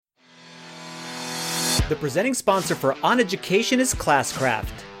The presenting sponsor for On Education is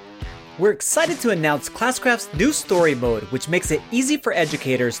Classcraft. We're excited to announce Classcraft's new story mode, which makes it easy for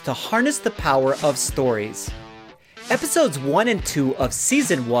educators to harness the power of stories. Episodes 1 and 2 of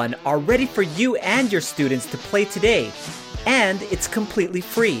Season 1 are ready for you and your students to play today, and it's completely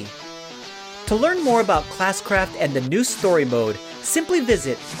free. To learn more about Classcraft and the new story mode, simply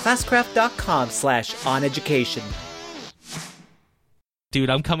visit classcraft.com/oneducation. Dude,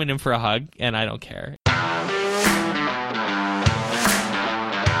 I'm coming in for a hug, and I don't care.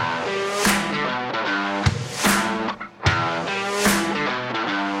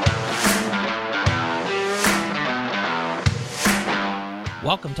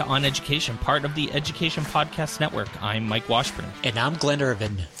 Welcome to On Education, part of the Education Podcast Network. I'm Mike Washburn. And I'm Glenn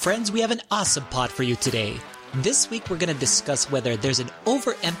Irvin. Friends, we have an awesome pod for you today. This week, we're going to discuss whether there's an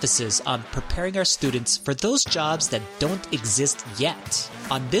overemphasis on preparing our students for those jobs that don't exist yet.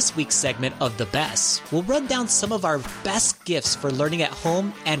 On this week's segment of The Best, we'll run down some of our best gifts for learning at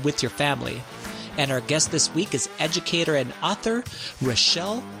home and with your family. And our guest this week is educator and author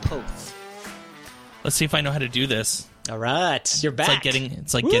Rochelle Poth. Let's see if I know how to do this. All right, you're back.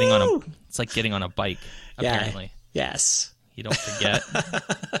 It's like getting on a bike. Apparently, yeah. Yes. You don't forget.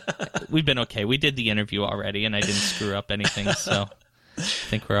 We've been okay. We did the interview already, and I didn't screw up anything, so I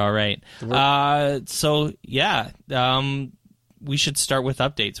think we're all right. We should start with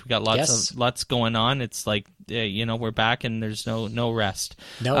updates. We got lots going on. It's like we're back, and there's no rest.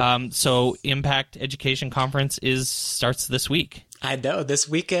 No. So Impact Education Conference starts this week. I know. This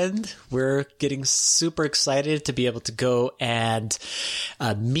weekend, we're getting super excited to be able to go and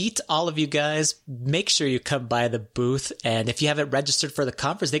meet all of you guys. Make sure you come by the booth. And if you haven't registered for the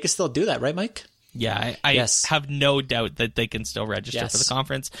conference, they can still do that, right, Mike? Yeah, I have no doubt that they can still register for the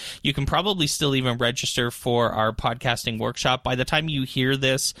conference. You can probably still even register for our podcasting workshop. By the time you hear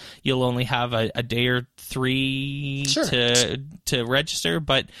this, you'll only have a day or three to register,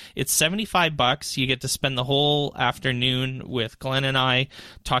 but it's $75. You get to spend the whole afternoon with Glenn and I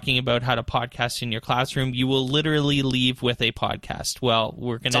talking about how to podcast in your classroom. You will literally leave with a podcast. Well,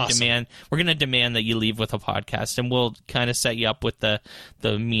 we're going to demand that you leave with a podcast, and we'll kind of set you up with the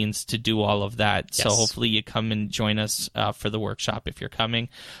means to do all of that. Yes. So hopefully you come and join us for the workshop if you're coming.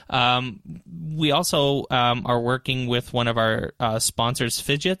 We also are working with one of our sponsors,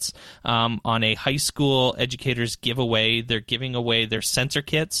 Fidgets, on a high school educators giveaway. They're giving away their sensor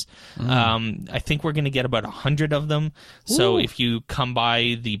kits. I think we're going to get about 100 of them. So if you come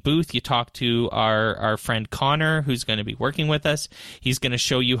by the booth, you talk to our friend Connor, who's going to be working with us. He's going to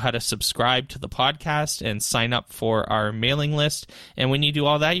show you how to subscribe to the podcast and sign up for our mailing list. And when you do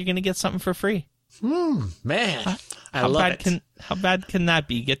all that, you're going to get something for free. Man, I love it. How bad can that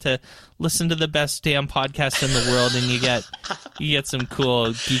be? You get to listen to the best damn podcast in the world, and you get some cool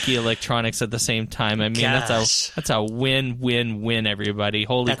geeky electronics at the same time. I mean, that's a win-win-win, everybody.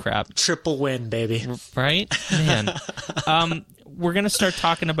 Holy crap. Triple win, baby. Right? Man. We're going to start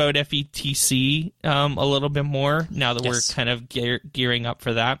talking about FETC a little bit more now that we're kind of gearing up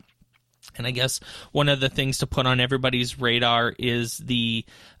for that. And I guess one of the things to put on everybody's radar is the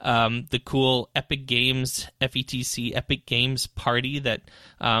cool Epic Games, FETC Epic Games party that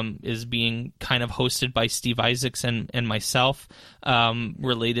is being kind of hosted by Steve Isaacs and myself,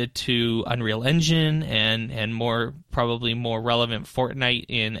 related to Unreal Engine and probably more relevant, Fortnite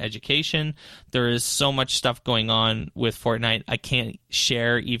in education. There is so much stuff going on with Fortnite. I can't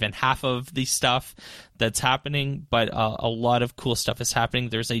share even half of the stuff that's happening, but a lot of cool stuff is happening.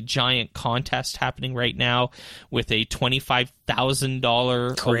 There's a giant contest happening right now with a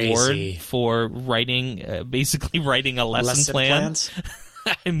 $25,000 award for basically writing a lesson plan.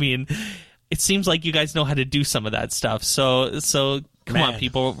 I mean, it seems like you guys know how to do some of that stuff. So come on,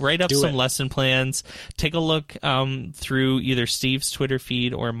 people, write up some lesson plans. Take a look through either Steve's Twitter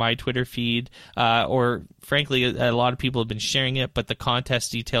feed or my Twitter feed, or frankly, a lot of people have been sharing it, but the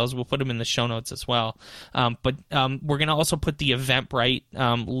contest details, we'll put them in the show notes as well. But we're going to also put the Eventbrite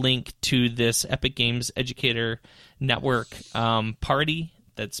link to this Epic Games Educator Network party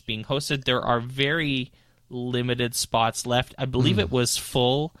that's being hosted. There are very limited spots left. I believe it was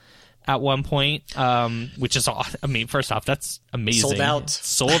full at one point, which is awesome. I mean, first off, that's amazing.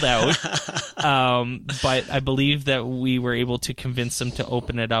 Sold out. But I believe that we were able to convince them to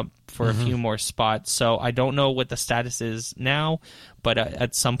open it up for a few more spots. So I don't know what the status is now, but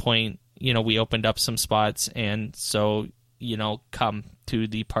at some point, we opened up some spots, and so come to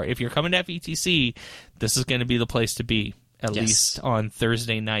the part. If you're coming to FETC, this is going to be the place to be. At least on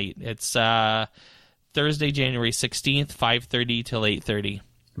Thursday night. It's Thursday, January 16th, 5:30 till 8:30.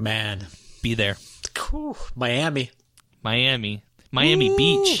 Man. Be there. Cool. Miami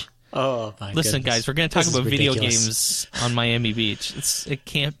Beach. Oh my Listen, goodness. guys, we're going to talk about video ridiculous. games on Miami Beach. It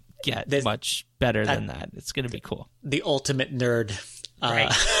can't get much better than that. It's going to be cool. The ultimate nerd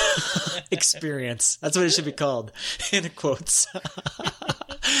Right. experience. That's what it should be called, in quotes.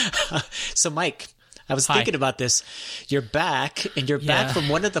 So, Mike, I was thinking about this. You're back, and you're back from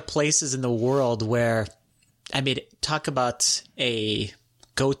one of the places in the world where, I mean, talk about a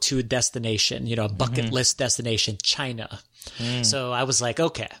go-to destination, you know, a bucket list destination, China. So I was like,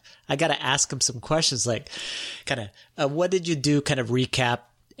 okay, I got to ask him some questions, like kind of, what did you do, kind of recap,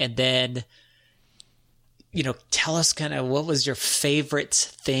 and then, you know, tell us kind of what was your favorite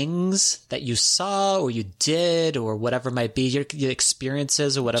things that you saw or you did or whatever might be, your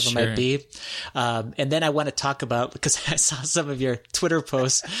experiences or whatever might be. And then I want to talk about, because I saw some of your Twitter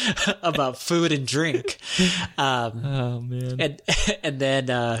posts about food and drink. Oh man. And then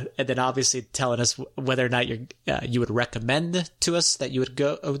obviously telling us whether or not you would recommend to us that you would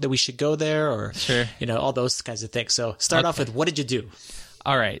go, that we should go there, or, you know, all those kinds of things. So start off with, what did you do?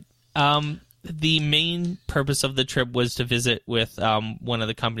 All right. The main purpose of the trip was to visit with one of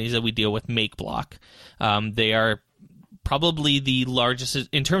the companies that we deal with, MakeBlock. They are probably the largest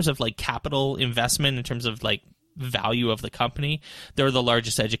in terms of like capital investment, in terms of like value of the company. They're the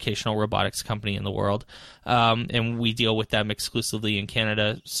largest educational robotics company in the world, and we deal with them exclusively in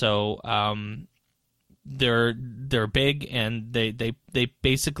Canada. So they're big, and they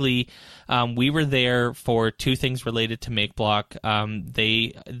basically we were there for two things related to MakeBlock.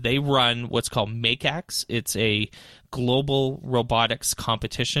 They run what's called MakeX. It's a global robotics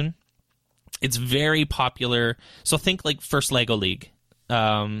competition. It's very popular. So think like first Lego League.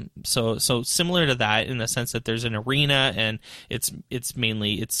 So similar to that in the sense that there's an arena, and it's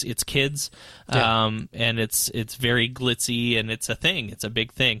mainly it's kids, and it's very glitzy, and it's a thing. It's a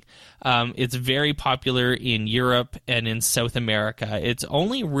big thing. It's very popular in Europe and in South America. It's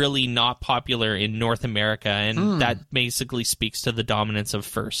only really not popular in North America, and that basically speaks to the dominance of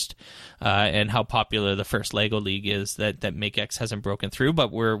First, and how popular the First Lego League is. That MakeX hasn't broken through,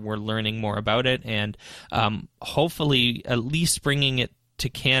 but we're learning more about it, and hopefully at least bringing it to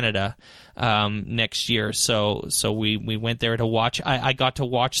Canada next year. So we went there to watch. I got to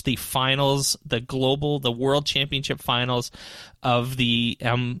watch the finals, the World Championship finals of the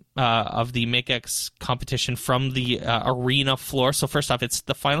MakeX competition from the arena floor. So first off,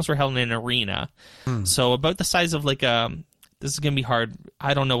 the finals were held in an arena, so about the size of like this is going to be hard.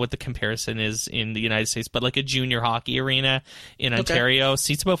 I don't know what the comparison is in the United States, but like a junior hockey arena in Ontario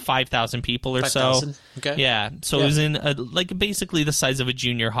seats about 5,000 people or 5,000. So. Okay. Yeah. So it was in like basically the size of a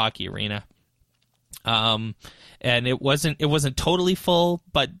junior hockey arena. And it wasn't totally full,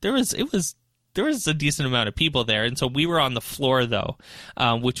 but there was a decent amount of people there. And so we were on the floor though,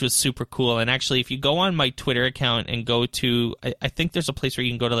 which was super cool. And actually, if you go on my Twitter account and go to, I think there's a place where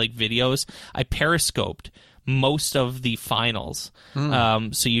you can go to like videos. I periscoped most of the finals,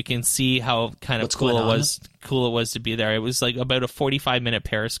 so you can see how kind of cool it was to be there. It was like about a 45-minute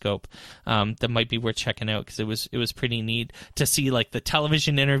periscope that might be worth checking out, because it was pretty neat to see like the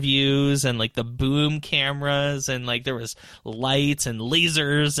television interviews and like the boom cameras, and like there was lights and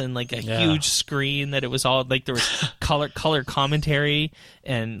lasers and like a huge screen that it was all like there was color commentary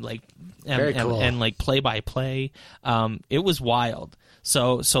and like and like play by play. It was wild.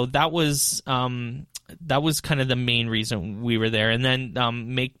 So that was kind of the main reason we were there. And then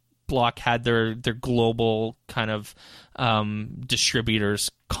MakeBlock had their global kind of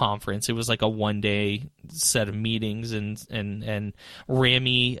distributors conference. It was like a one-day set of meetings, and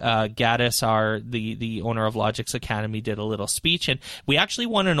Rami Gaddis, the owner of Logix Academy, did a little speech, and we actually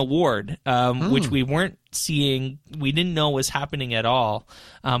won an award, which we weren't seeing. We didn't know was happening at all,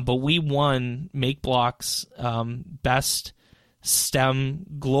 but we won MakeBlock's best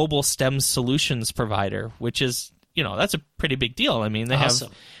global STEM solutions provider, which is, you know, that's a pretty big deal. I mean, they have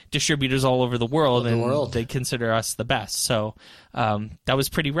distributors all over the world, they consider us the best. So that was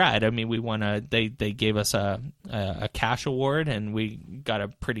pretty rad. I mean, we won they gave us a cash award, and we got a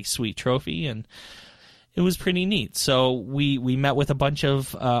pretty sweet trophy, and it was pretty neat. So we met with a bunch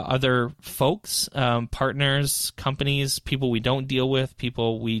of other folks, partners, companies, people we don't deal with,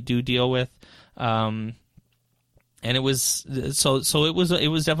 people we do deal with. And it was it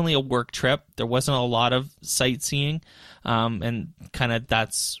was definitely a work trip. There wasn't a lot of sightseeing, and kind of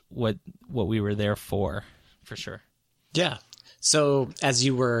that's what we were there for sure. Yeah. So as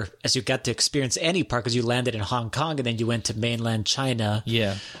you got to experience any part, because you landed in Hong Kong and then you went to mainland China.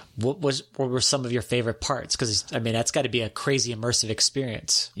 Yeah. What were some of your favorite parts? Because I mean, that's got to be a crazy immersive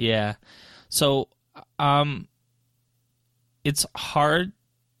experience. Yeah. So, it's hard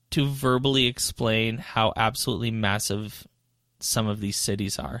to verbally explain how absolutely massive some of these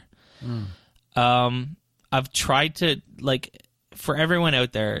cities are. I've tried to, like, for everyone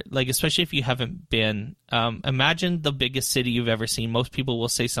out there, like, especially if you haven't been, imagine the biggest city you've ever seen. Most people will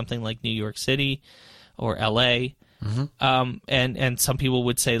say something like New York City or LA. And some people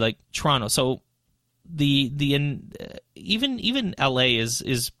would say like Toronto. So even LA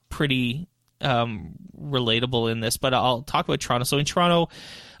is pretty relatable in this, but I'll talk about Toronto. So in Toronto,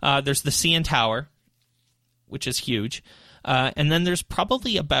 there's the CN Tower, which is huge, and then there's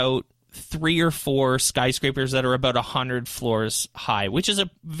probably about 3 or 4 skyscrapers that are about 100 floors high, which is a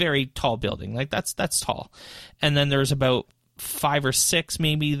very tall building. Like that's tall. And then there's about 5 or 6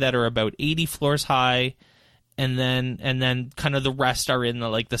 maybe that are about 80 floors high. And then kind of the rest are in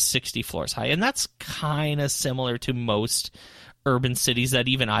the 60 floors high. And that's kind of similar to most urban cities that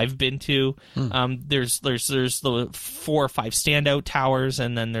even I've been to. There's the 4 or 5 standout towers,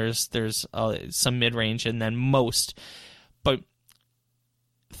 and then there's some mid-range, and then most. But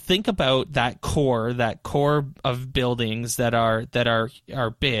think about that core of buildings that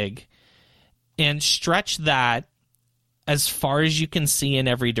are big, and stretch that as far as you can see in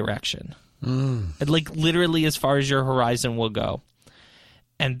every direction. Like literally as far as your horizon will go.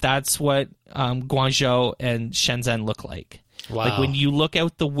 And that's what Guangzhou and Shenzhen look like. Wow. Like when you look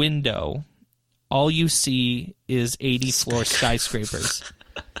out the window, all you see is 80-floor skyscrapers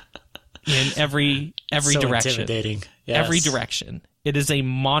in every so direction. Intimidating. Yes. Every direction. It is a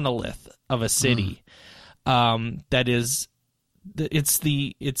monolith of a city that is. It's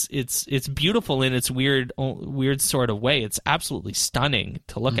beautiful in its weird sort of way. It's absolutely stunning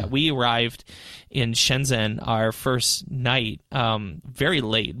to look at. We arrived in Shenzhen our first night very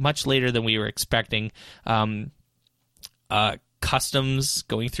late, much later than we were expecting. Customs,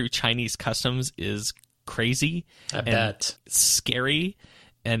 going through Chinese customs is crazy. I bet. Scary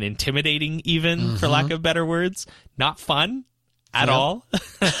and intimidating, even for lack of better words. Not fun at all.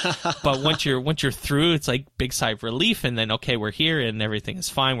 But once you're through, it's like big sigh of relief, and then okay, we're here and everything is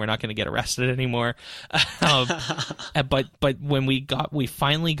fine. We're not going to get arrested anymore. But when we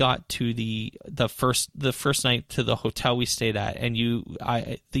finally got to the first night to the hotel we stayed at, and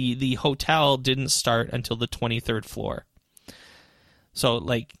the hotel didn't start until the 23rd floor. So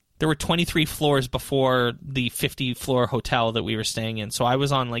like there were 23 floors before the 50-floor hotel that we were staying in. So I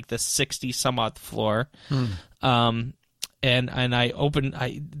was on like the 60 some odd floor. And I opened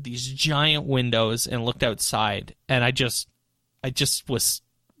these giant windows and looked outside, and I just was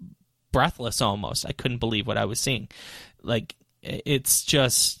breathless almost. I couldn't believe what I was seeing. Like it's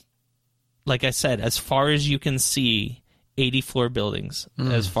just, like I said, as far as you can see, 80-floor buildings,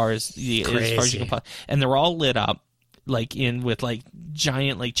 as far as you can, and they're all lit up with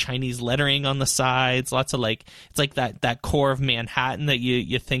giant like Chinese lettering on the sides, lots of like, it's like that core of Manhattan that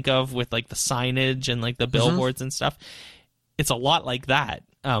you think of with like the signage and like the billboards and stuff. It's a lot like that,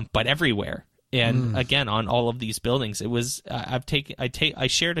 but everywhere. And again, on all of these buildings, it was. I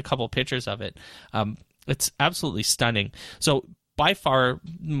shared a couple pictures of it. It's absolutely stunning. So by far,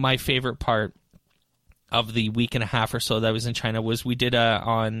 my favorite part of the week and a half or so that I was in China was we did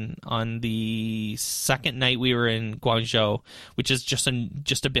on the second night we were in Guangzhou, which is just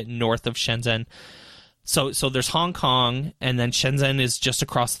a bit north of Shenzhen. So there's Hong Kong, and then Shenzhen is just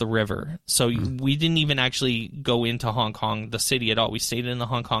across the river. So we didn't even actually go into Hong Kong, the city, at all. We stayed in the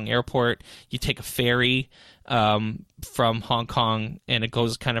Hong Kong airport. You take a ferry from Hong Kong, and it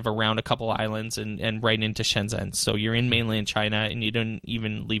goes kind of around a couple islands and right into Shenzhen. So you're in mainland China, and you don't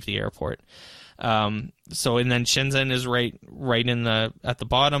even leave the airport. And then Shenzhen is right at the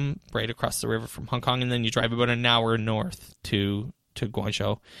bottom, right across the river from Hong Kong, and then you drive about an hour north to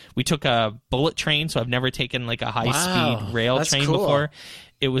Guangzhou. We took a bullet train, so I've never taken like a high-speed rail train before.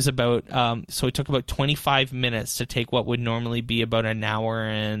 It was about so it took about 25 minutes to take what would normally be about an hour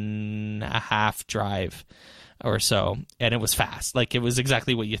and a half drive or so, and it was fast. Like it was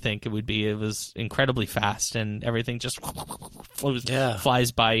exactly what you think it would be. It was incredibly fast, and everything just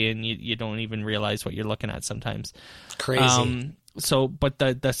flies by, and you don't even realize what you're looking at sometimes. Crazy. But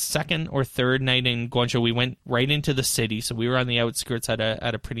the second or third night in Guangzhou, we went right into the city. So we were on the outskirts at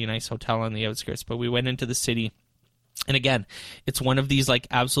a pretty nice hotel on the outskirts, but we went into the city. And again, it's one of these like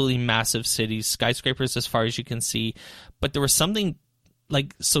absolutely massive cities, skyscrapers as far as you can see. But there was something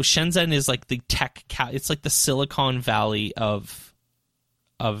like, so Shenzhen is like the it's like the Silicon Valley of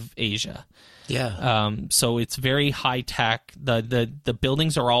Asia. Yeah. So it's very high tech. The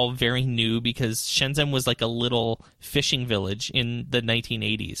buildings are all very new because Shenzhen was like a little fishing village in the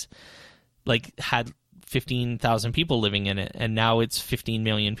 1980s. Like had 15,000 people living in it, and now it's 15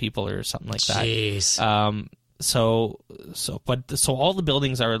 million people or something like that. Jeez. So all the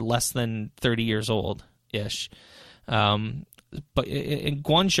buildings are less than 30 years old ish. in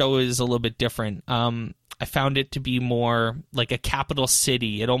Guangzhou is a little bit different. I found it to be more like a capital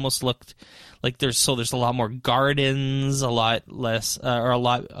city. It almost looked like there's a lot more gardens, a lot less, or a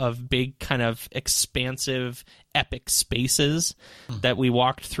lot of big kind of expansive, epic spaces that we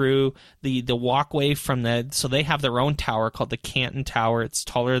walked through. The walkway from so they have their own tower called the Canton Tower. It's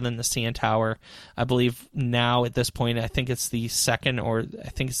taller than the CN Tower. I believe now at this point, I think it's the second, or I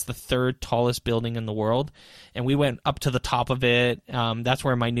think it's the third tallest building in the world. And we went up to the top of it. That's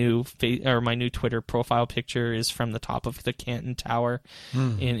where my new my new Twitter profile picture is, from the top of the Canton Tower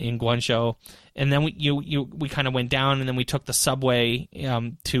in Guangzhou. And then we kind of went down, and then we took the subway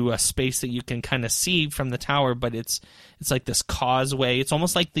to a space that you can kind of see from the tower, but it's like this causeway. It's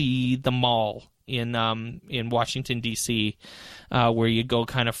almost like the mall in Washington D.C., where you go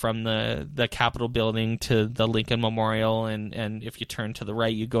kind of from the Capitol building to the Lincoln Memorial, and if you turn to the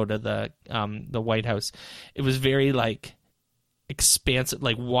right, you go to the White House. It was very like expansive,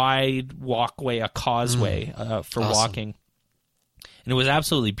 like wide walkway, a causeway for awesome. walking, and it was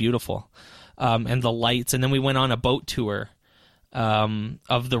absolutely beautiful. And the lights, and then we went on a boat tour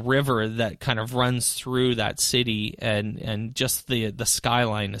of the river that kind of runs through that city, and just the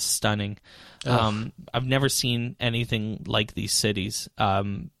skyline is stunning. I've never seen anything like these cities.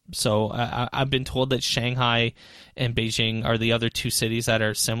 So I've been told that Shanghai and Beijing are the other two cities that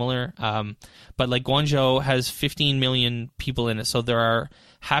are similar. But like Guangzhou has 15 million people in it, so there are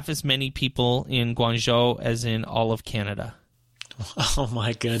half as many people in Guangzhou as in all of Canada. Oh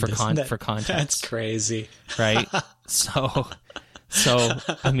my goodness! For context, that's crazy, right? So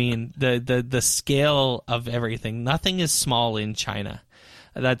I mean, the scale of everything. Nothing is small in China.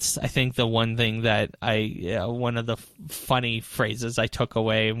 That's, I think, the one thing that one of the funny phrases I took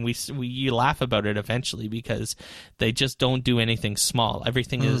away, and you laugh about it eventually, because they just don't do anything small.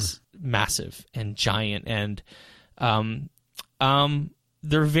 Everything is massive and giant, and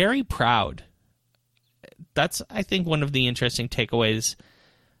they're very proud. That's, I think, one of the interesting takeaways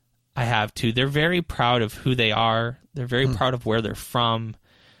I have too. They're very proud of who they are. They're very proud of where they're from.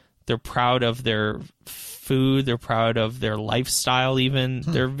 They're proud of their food. They're proud of their lifestyle. Even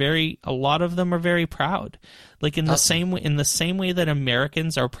a lot of them are very proud. Like in the same way that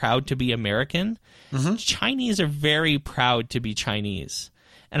Americans are proud to be American, Chinese are very proud to be Chinese.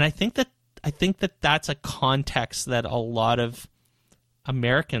 And I think that that's a context that a lot of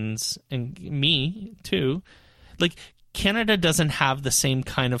Americans, and me too, like Canada doesn't have the same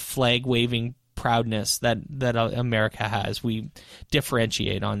kind of flag waving proudness that America has. We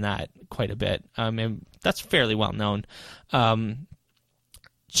differentiate on that quite a bit, and that's fairly well known. China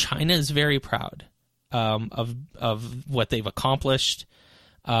is very proud of what they've accomplished,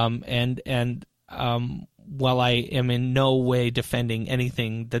 and while I am in no way defending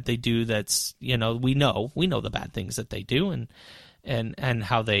anything that they do, that's, we know the bad things that they do, and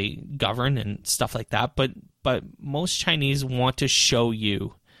how they govern and stuff like that. But most Chinese want to show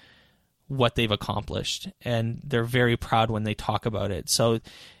you what they've accomplished, and they're very proud when they talk about it. So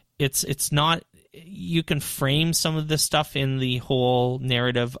it's not, you can frame some of this stuff in the whole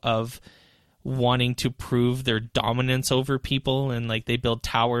narrative of wanting to prove their dominance over people, and like they build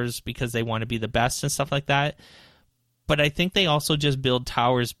towers because they want to be the best and stuff like that. But I think they also just build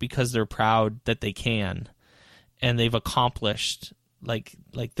towers because they're proud that they can. And they've accomplished, like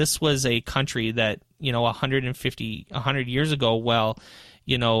this was a country that, 100 years ago,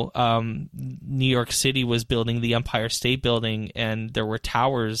 New York City was building the Empire State Building, and there were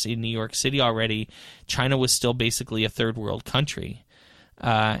towers in New York City already. China was still basically a third world country.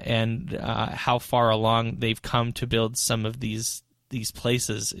 And how far along they've come to build some of these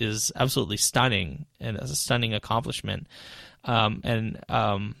places is absolutely stunning, and a stunning accomplishment.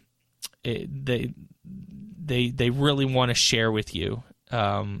 They really want to share with you,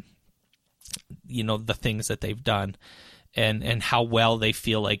 the things that they've done, and how well they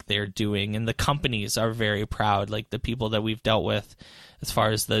feel like they're doing. And the companies are very proud. Like the people that we've dealt with, as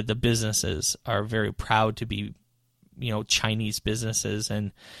far as the businesses, are very proud to be, Chinese businesses,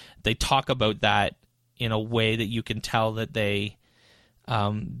 and they talk about that in a way that you can tell that they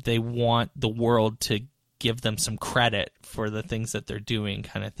want the world to give them some credit for the things that they're doing,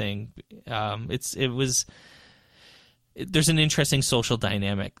 kind of thing. There's an interesting social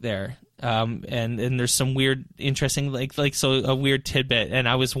dynamic there, and there's some weird, interesting, so a weird tidbit. And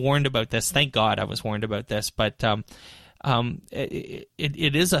I was warned about this. Thank God I was warned about this. But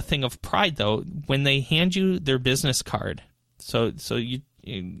it is a thing of pride, though, when they hand you their business card. So you're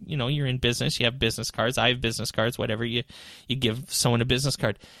in business. You have business cards. I have business cards. Whatever, you give someone a business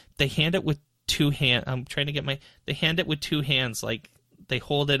card. They hand it with two hands. They hand it with two hands. Like they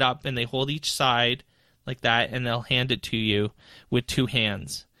hold it up and they hold each side. like that, and they'll hand it to you with two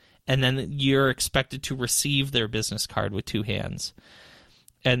hands. And then you're expected to receive their business card with two hands.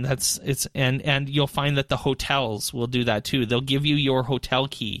 And and you'll find that the hotels will do that too. They'll give you your hotel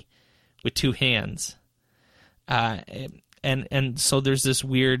key with two hands. And so there's this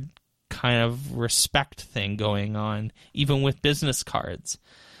weird kind of respect thing going on, even with business cards.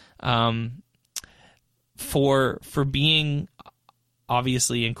 For being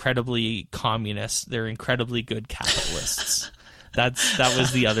obviously incredibly communist, they're incredibly good capitalists. That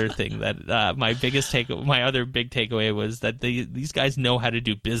was the other thing that my other big takeaway was that these guys know how to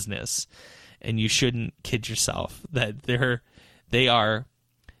do business, and you shouldn't kid yourself that they are.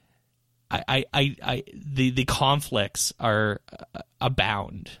 The conflicts are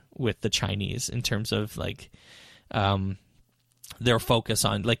abound with the Chinese in terms of like their focus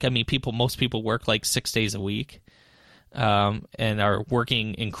on, like, I mean, most people work like 6 days a week, and are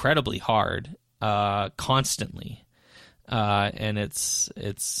working incredibly hard, constantly. And it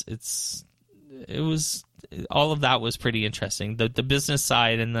was all of that was pretty interesting. The business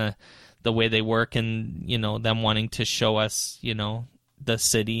side and the way they work, and them wanting to show us the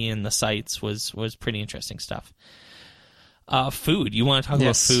city and the sights was pretty interesting stuff. Food. You want to talk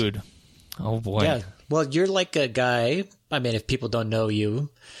about food? Oh boy. Yeah. Well, you're like a guy. I mean, if people don't know you,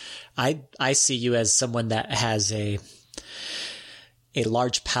 I see you as someone that has a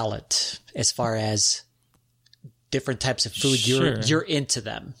large palate as far as different types of food. Sure. You're into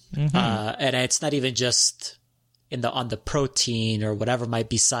them. Mm-hmm. And it's not even just on the protein or whatever might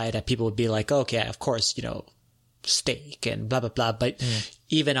be side that people would be like, okay, of course, steak and blah, blah, blah. But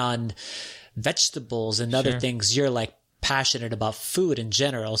even on vegetables and other things, you're like passionate about food in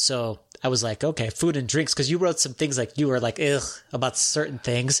general. So I was like, okay, food and drinks. Cause you wrote some things like you were like, ugh, about certain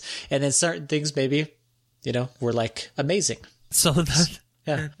things. And then certain things maybe, were like amazing. So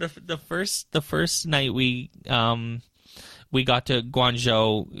the first night we got to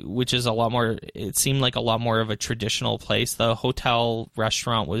Guangzhou, which is it seemed like a lot more of a traditional place. The hotel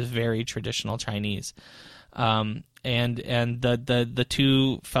restaurant was very traditional Chinese. And the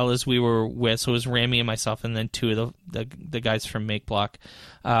two fellas we were with, so it was Rami and myself, and then two of the guys from Make Block.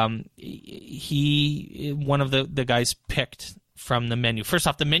 One of the guys picked from the menu. First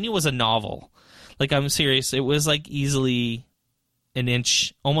off, the menu was a novel. Like, I'm serious. It was like easily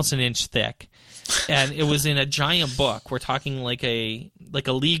almost an inch thick, and it was in a giant book. We're talking like a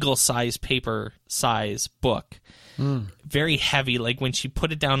legal size paper size book. Very heavy. Like when she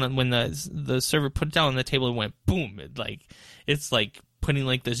put it down, when the server put it down on the table, it went boom. It's like putting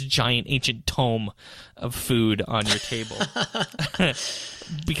like this giant ancient tome of food on your table.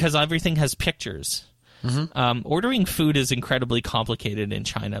 Because everything has pictures. Mm-hmm. Ordering food is incredibly complicated in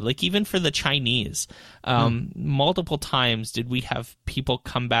China. Like, even for the Chinese, multiple times did we have people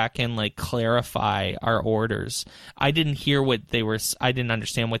come back and like clarify our orders. I didn't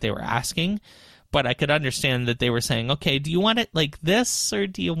understand what they were asking, but I could understand that they were saying, okay, do you want it like this or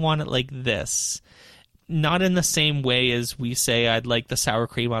do you want it like this? Not in the same way as we say I'd like the sour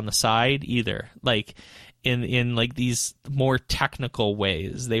cream on the side either. Like, in like these more technical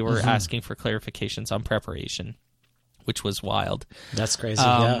ways, they were asking for clarifications on preparation, which was wild. That's crazy.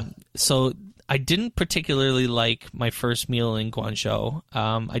 Yeah. So I didn't particularly like my first meal in Guangzhou.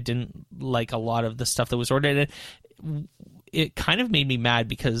 I didn't like a lot of the stuff that was ordered. It kind of made me mad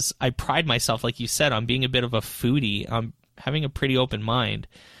because I pride myself, like you said, on being a bit of a foodie, having a pretty open mind.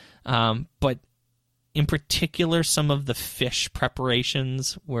 But in particular, some of the fish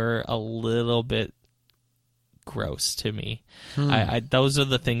preparations were a little bit gross to me. Those are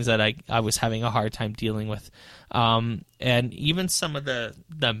the things that I was having a hard time dealing with. And even some of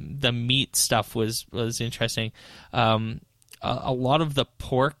the meat stuff was interesting. A lot of the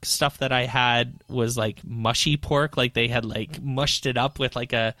pork stuff that I had was like mushy pork, like they had like mushed it up with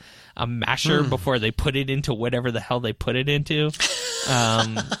like a masher before they put it into whatever the hell they put it into.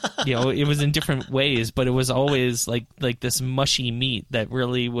 It was in different ways, but it was always like this mushy meat that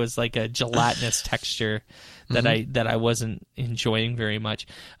really was like a gelatinous texture that I wasn't enjoying very much.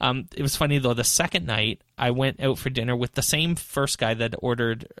 It was funny though, the second night I went out for dinner with the same first guy that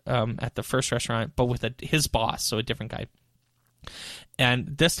ordered at the first restaurant, but with his boss, so a different guy.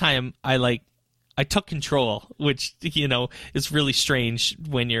 And this time I took control, which, is really strange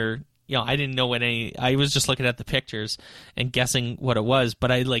when you're, I didn't know I was just looking at the pictures and guessing what it was,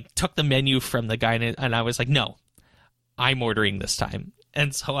 but I took the menu from the guy and I was like, no, I'm ordering this time.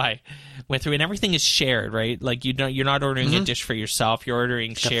 And so I went through, and everything is shared, right? Like you're not ordering a dish for yourself. You're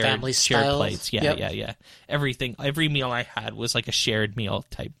ordering shared plates. Yeah, yep. Yeah. Every meal I had was like a shared meal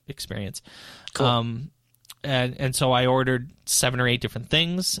type experience. Cool. And so I ordered 7 or 8 different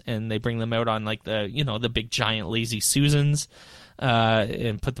things, and they bring them out on like the big giant Lazy Susans,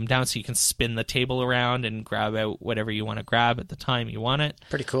 and put them down so you can spin the table around and grab out whatever you want to grab at the time you want it.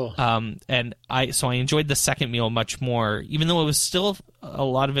 Pretty cool. And I enjoyed the second meal much more, even though it was still, a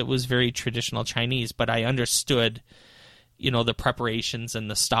lot of it was very traditional Chinese, but I understood, the preparations and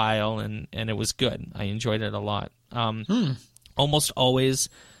the style, and it was good. I enjoyed it a lot. Almost always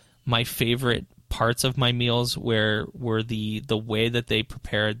my favorite parts of my meals were the way that they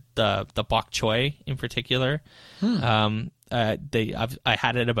prepared the bok choy in particular. I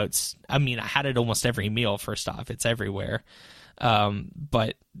had it almost every meal. First off, it's everywhere.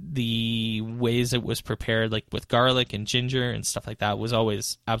 But the ways it was prepared, like with garlic and ginger and stuff like that, was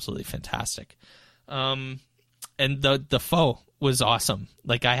always absolutely fantastic. And the pho was awesome.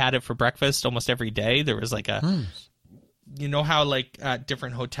 Like, I had it for breakfast almost every day. There was like you know how like at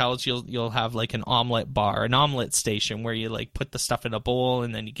different hotels you'll have like an omelet bar, an omelet station where you like put the stuff in a bowl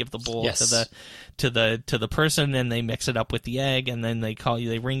and then you give the bowl to the person, and they mix it up with the egg, and then they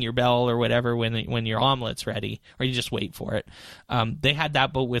ring your bell or whatever when your omelet's ready, or you just wait for it. They had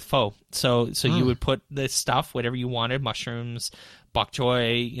that, but with pho. So you would put the stuff, whatever you wanted, mushrooms, bok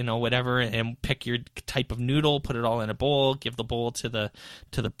choy, whatever, and pick your type of noodle, put it all in a bowl, give the bowl to the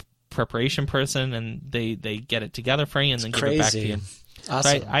preparation person, and they get it together for you and then give it back to you.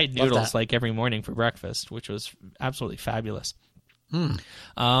 Awesome. So I had noodles like every morning for breakfast, which was absolutely fabulous.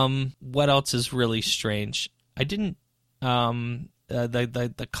 What else is really strange? I didn't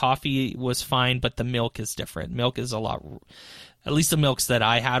the coffee was fine, but the milk is different. Milk is a lot, at least the milks that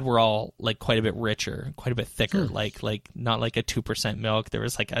I had were all like quite a bit richer, quite a bit thicker, like not like a 2% milk. There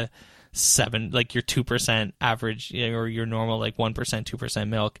was like a 7, like your 2% average, or your normal like 1%, 2%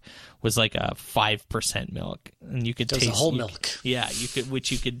 milk was like a 5% milk, and you could taste the whole milk. Yeah, you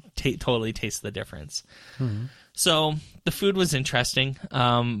could totally taste the difference. So the food was interesting.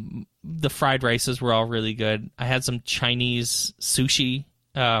 The fried rices were all really good. I had some Chinese sushi,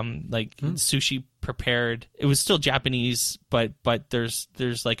 sushi prepared. It was still Japanese, but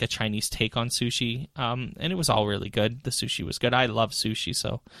there's like a Chinese take on sushi, and it was all really good. The sushi was good. I love sushi,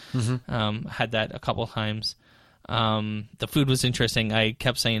 so had that a couple times. The food was interesting. I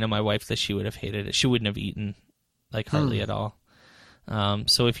kept saying to my wife that she would have hated it. She wouldn't have eaten like hardly at all.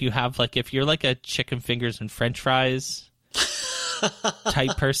 So if you're like a chicken fingers and French fries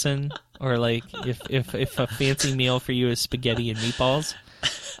type person, or like if a fancy meal for you is spaghetti and meatballs,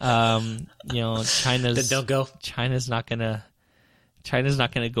 China's then don't go. China's not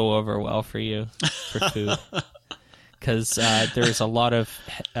gonna go over well for you for food, because there's a lot of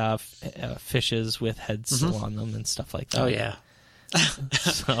fishes with heads still on them and stuff like that. Oh yeah.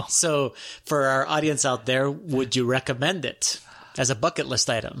 So for our audience out there, would you recommend it as a bucket list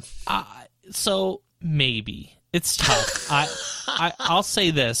item? So maybe. It's tough. I'll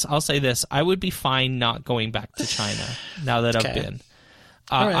say this. I would be fine not going back to China now that I've been.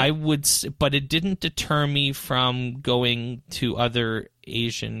 Right. I would, but it didn't deter me from going to other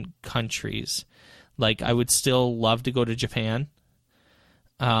Asian countries. Like, I would still love to go to Japan.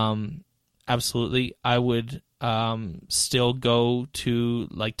 Absolutely. I would still go to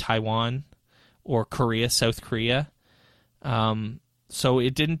like Taiwan or Korea, South Korea. So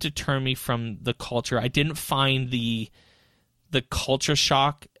it didn't deter me from the culture. I didn't find the culture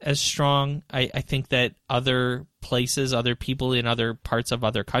shock as strong. I think that other places, other people in other parts of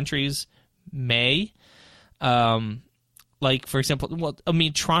other countries may. Like, for example,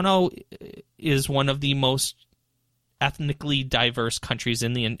 Toronto is one of the most ethnically diverse countries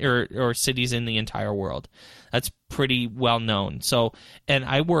in the or cities in the entire world. That's pretty well known. So, and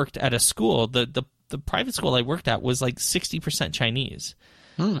I worked at a school. The private school I worked at was like 60% Chinese.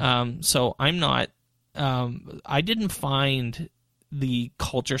 So I'm not. I didn't find the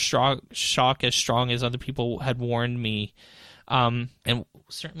culture shock as strong as other people had warned me. And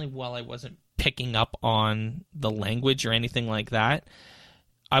certainly, while I wasn't picking up on the language or anything like that,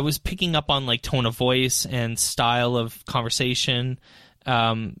 I was picking up on like tone of voice and style of conversation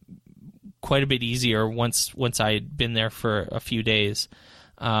quite a bit easier once I had been there for a few days.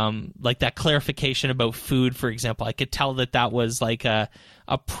 Like that clarification about food, for example, I could tell that was like a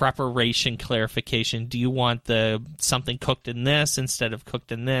preparation clarification. Do you want something cooked in this instead of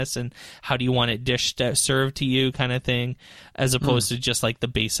cooked in this? And how do you want it served to you, kind of thing, as opposed to just like the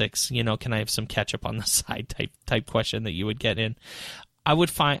basics, can I have some ketchup on the side type question that you would get in. I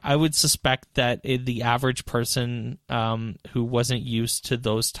would suspect that the average person who wasn't used to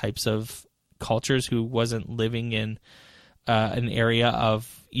those types of cultures, who wasn't living in an area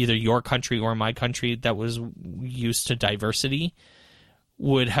of either your country or my country that was used to diversity,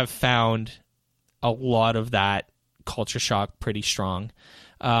 would have found a lot of that culture shock pretty strong.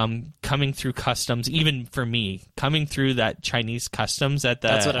 Coming through customs, even for me, coming through that Chinese customs at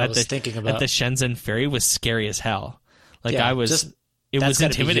the thinking about. at the Shenzhen ferry was scary as hell. Like Yeah, it was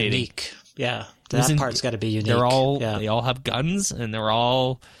intimidating. Unique. Yeah, that part's got to be unique. They all have guns, and they're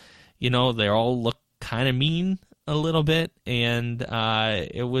all, they all look kind of mean a little bit, and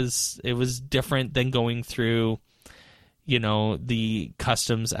it was different than going through, the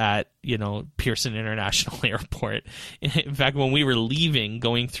customs at, Pearson International Airport. In fact, when we were leaving,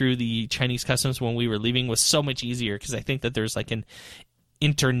 going through the Chinese customs when we were leaving was so much easier, because I think that there's like an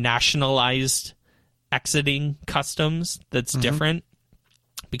internationalized exiting customs that's different,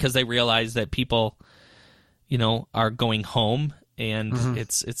 because they realize that people, are going home, and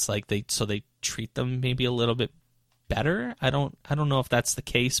it's like they treat them maybe a little bit better. I don't know if that's the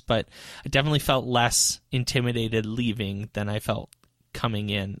case, but I definitely felt less intimidated leaving than I felt coming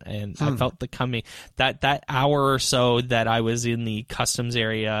in. And I felt that hour or so that I was in the customs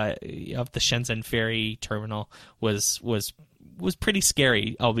area of the Shenzhen ferry terminal was pretty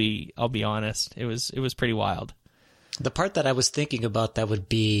scary. I'll be honest. It was pretty wild. The part that I was thinking about that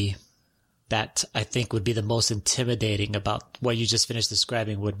I think would be the most intimidating about what you just finished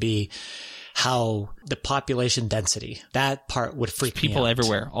describing would be how the population density, that part would freak me out. People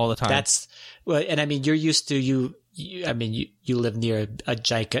everywhere all the time. And I mean, you're used to, you live near a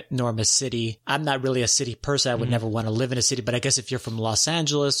ginormous city. I'm not really a city person. I would never want to live in a city, but I guess if you're from Los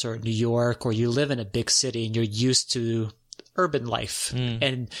Angeles or New York, or you live in a big city and you're used to urban life,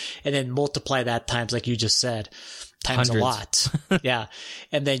 and then multiply that times, like you just said, times Hundreds. a lot. Yeah.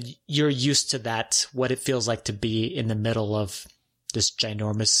 And then you're used to that, what it feels like to be in the middle of this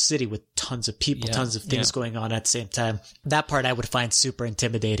ginormous city with tons of people, tons of things going on at the same time. That part I would find super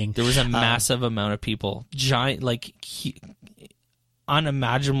intimidating. There was a massive amount of people, giant,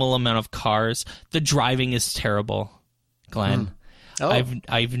 unimaginable amount of cars. The driving is terrible, Glenn. Oh,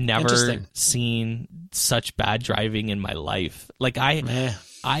 I've never seen such bad driving in my life. Like I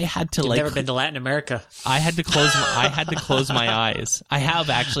had to You've never been to Latin America. I had to close my eyes. I have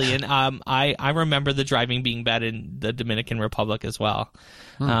actually, and I remember the driving being bad in the Dominican Republic as well.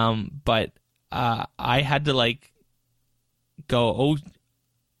 But I had to go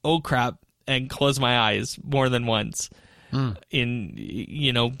oh crap and close my eyes more than once in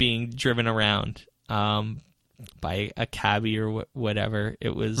being driven around by a cabbie or whatever.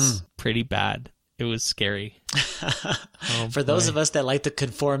 It was pretty bad. It was scary. For those of us that like to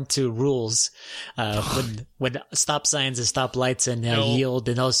conform to rules, when stop signs and stop lights and yield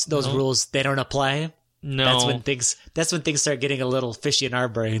and those rules, they don't apply. No, that's when things start getting a little fishy in our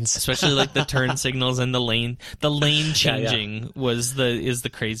brains. Especially like the turn signals and the lane changing is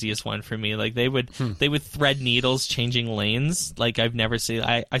the craziest one for me. Like they would thread needles changing lanes. Like I've never seen.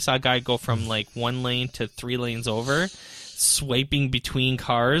 I saw a guy go from like 1 lane to 3 lanes over, swiping between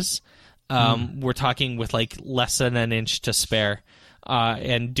cars. We're talking with like less than an inch to spare,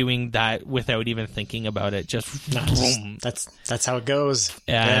 and doing that without even thinking about it. Just boom. That's how it goes.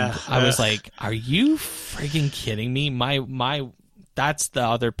 And I was like, "Are you freaking kidding me?" That's the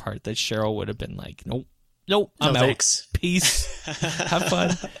other part that Cheryl would have been like, "Nope, I'm out. Thanks. Peace, have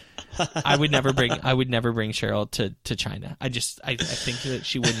fun." I would never bring Cheryl to China. I think that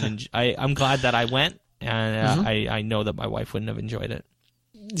she wouldn't. I'm glad that I went, and I know that my wife wouldn't have enjoyed it.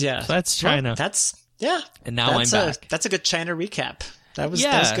 Yeah, so that's China. Well, and now I'm back. That's a good China recap. That was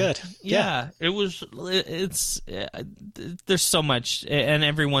good. Yeah, it was. There's so much, and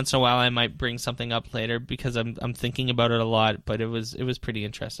every once in a while I might bring something up later because I'm thinking about it a lot. But it was pretty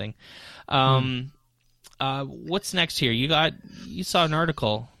interesting. What's next here? You saw an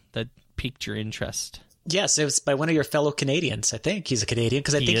article that piqued your interest. Yes, it was by one of your fellow Canadians. I think he's a Canadian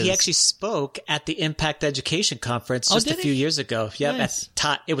because I think he actually spoke at the Impact Education Conference just a few years ago. Yeah, nice.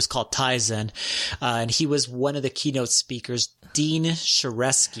 It was called Tizen, and he was one of the keynote speakers. Dean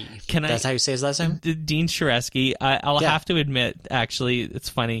Sharesky. That's how you say his last name? Dean Sharesky. I'll have to admit, actually, it's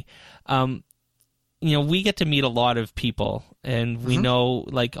funny. We get to meet a lot of people, and we know,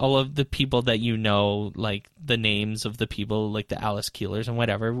 like, all of the people that like, the names of the people, like the Alice Keelers and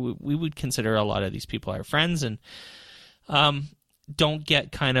whatever. We would consider a lot of these people our friends, and don't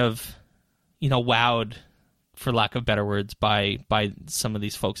get kind of, wowed, for lack of better words, by some of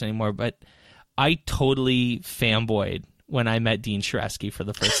these folks anymore. But I totally fanboyed when I met Dean Sharesky for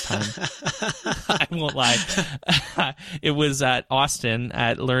the first time. I won't lie. It was at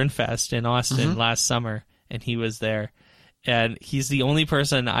LearnFest in Austin last summer, and he was there. And he's the only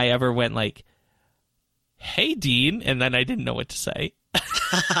person I ever went like, "Hey, Dean," and then I didn't know what to say.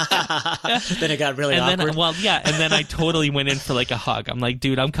 Then it got really awkward. And then I totally went in for like a hug. I'm like,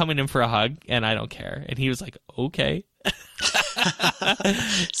 dude, I'm coming in for a hug and I don't care. And he was like, okay.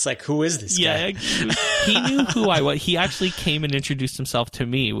 It's like, who is this guy? Yeah, he knew who I was. He actually came and introduced himself to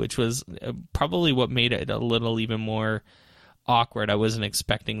me, which was probably what made it a little even more awkward. I wasn't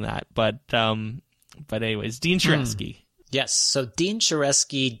expecting that. But anyways, Dean Shareski. Yes. So Dean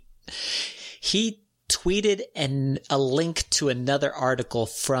Shareski, he tweeted a link to another article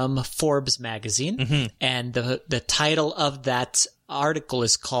from Forbes magazine. And the title of that article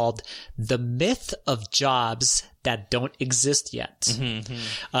is called "The Myth of Jobs That Don't Exist Yet."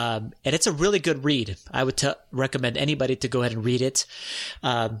 And it's a really good read. I would recommend anybody to go ahead and read it.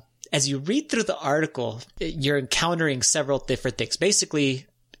 As you read through the article, you're encountering several different things. Basically,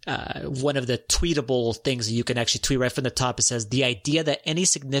 one of the tweetable things you can actually tweet right from the top, it says, the idea that any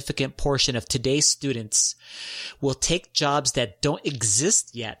significant portion of today's students will take jobs that don't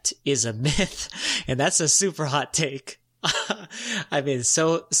exist yet is a myth. And that's a super hot take. I mean,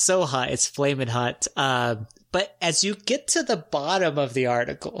 so hot. It's flaming hot. But as you get to the bottom of the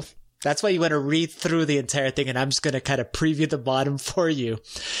article, that's why you want to read through the entire thing. And I'm just going to kind of preview the bottom for you.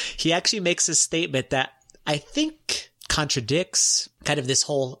 He actually makes a statement that I think contradicts kind of this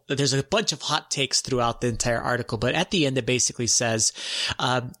whole, there's a bunch of hot takes throughout the entire article, but at the end it basically says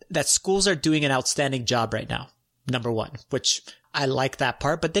that schools are doing an outstanding job right now, number one, which I like that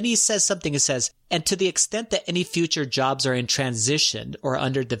part. But then he says something, it says, and to the extent that any future jobs are in transition or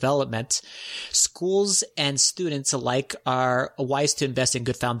under development, schools and students alike are wise to invest in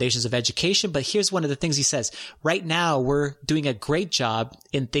good foundations of education. But here's one of the things he says. Right now, we're doing a great job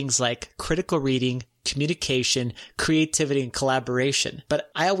in things like critical reading, communication, creativity, and collaboration.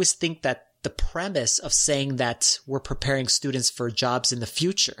 But I always think that the premise of saying that we're preparing students for jobs in the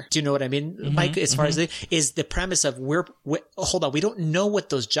future. Do you know what I mean, Mike? As far as is the premise of hold on, we don't know what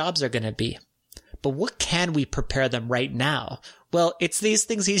those jobs are going to be, but what can we prepare them right now? Well, it's these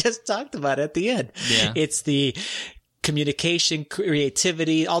things he just talked about at the end. Yeah. It's the communication,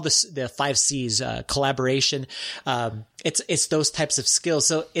 creativity, all the 5 C's, collaboration. It's those types of skills.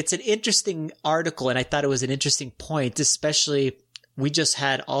 So it's an interesting article. And I thought it was an interesting point, especially we just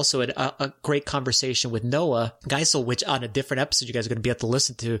had also a great conversation with Noah Geisel, which on a different episode you guys are going to be able to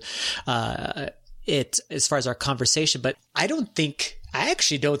listen to, it as far as our conversation. But I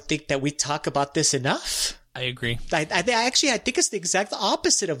actually don't think that we talk about this enough. I agree. I think it's the exact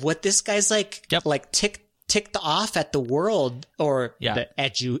opposite of what this guy's like ticked off at the world or the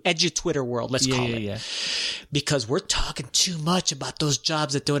edu Twitter world, let's call it. Yeah. Because we're talking too much about those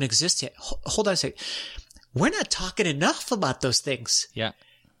jobs that don't exist yet. Hold on a second. We're not talking enough about those things. Yeah.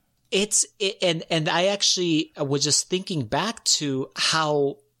 And I actually was just thinking back to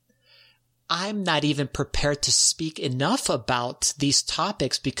how I'm not even prepared to speak enough about these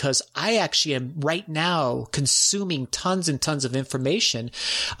topics because I actually am right now consuming tons and tons of information.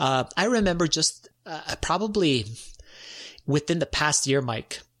 I remember just probably within the past year,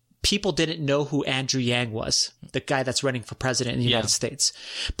 Mike, people didn't know who Andrew Yang was, the guy that's running for president in the United States.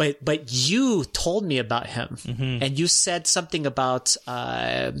 But you told me about him and you said something about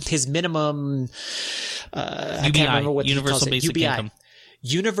his minimum UBI, I can't remember what Universal Basic UBI. Income.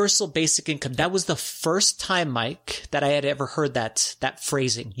 Universal Basic Income. That was the first time, Mike, that I had ever heard that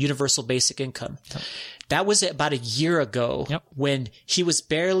phrasing, Universal Basic Income. Yep. That was about a year ago when he was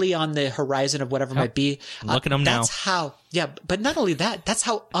barely on the horizon of whatever might be. Look at him now. That's how, but not only that, that's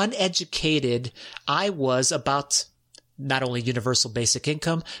how uneducated I was about not only universal basic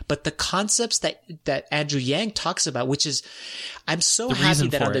income, but the concepts that Andrew Yang talks about, which is, I'm so happy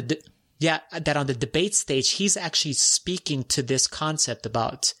that that on the debate stage, he's actually speaking to this concept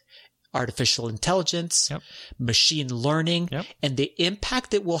about artificial intelligence, machine learning, and the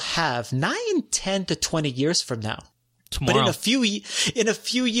impact it will have 9, 10 to 20 years from now. Tomorrow. But in a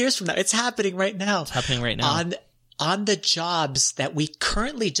few years from now, it's happening right now. It's happening right now. On the jobs that we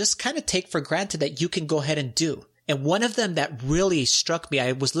currently just kind of take for granted that you can go ahead and do. And one of them that really struck me,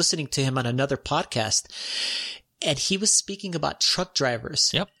 I was listening to him on another podcast, and he was speaking about truck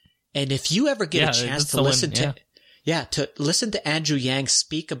drivers. Yep. And if you ever get a chance to listen to listen to Andrew Yang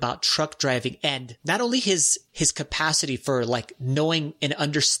speak about truck driving and not only his capacity for like knowing and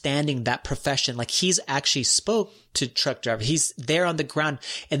understanding that profession, like he's actually spoke to truck drivers. He's there on the ground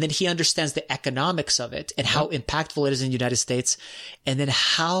and then he understands the economics of it and how impactful it is in the United States. And then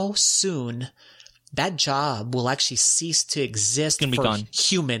how soon that job will actually cease to exist for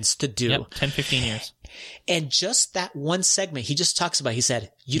humans to do. 10, 15 years. And just that one segment, he just talks about, he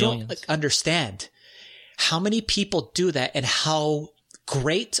said, you don't understand how many people do that and how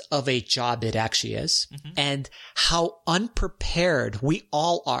great of a job it actually is, and how unprepared we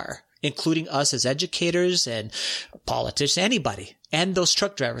all are, including us as educators and politicians, anybody, and those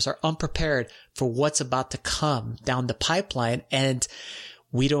truck drivers are unprepared for what's about to come down the pipeline. And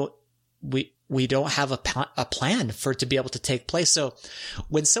we don't have a plan for it to be able to take place. So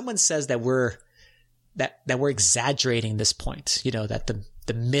when someone says that we're exaggerating this point, that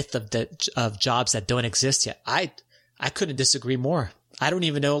the myth of jobs that don't exist yet, I couldn't disagree more. I don't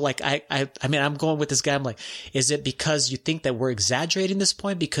even know, I mean, I'm going with this guy. I'm like, is it because you think that we're exaggerating this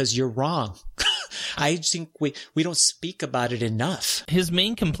point? Because you're wrong. I think we don't speak about it enough. His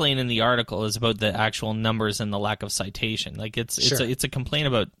main complaint in the article is about the actual numbers and the lack of citation. Like it's a complaint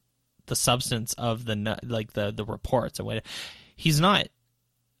about the substance of the reports and what he's not.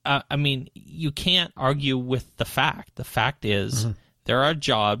 I mean, you can't argue with the fact. The fact is there are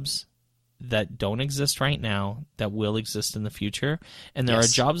jobs that don't exist right now that will exist in the future, and there are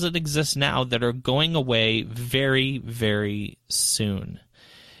jobs that exist now that are going away very, very soon.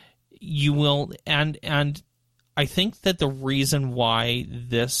 You will, and I think that the reason why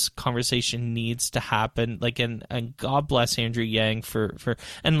this conversation needs to happen, and God bless Andrew Yang for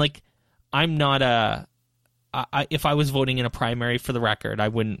and I'm not if I was voting in a primary, for the record, I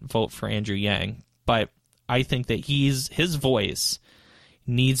wouldn't vote for Andrew Yang, but I think that his voice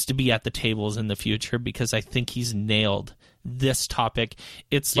needs to be at the tables in the future, because I think he's nailed this topic.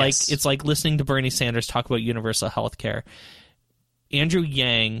 It's like listening to Bernie Sanders talk about universal health care. Andrew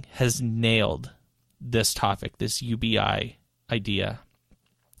Yang has nailed this topic, this UBI idea.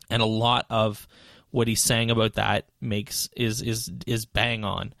 And a lot of what he's saying about that is bang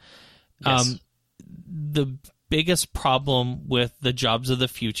on. Yes. The biggest problem with the jobs of the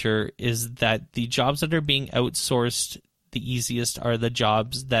future is that the jobs that are being outsourced the easiest are the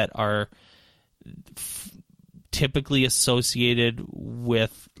jobs that are typically associated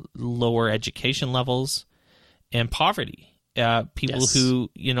with lower education levels and poverty. People who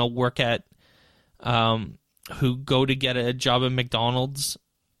work at who go to get a job at McDonald's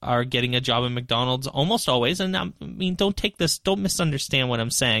are getting a job at McDonald's almost always. And I mean, don't misunderstand what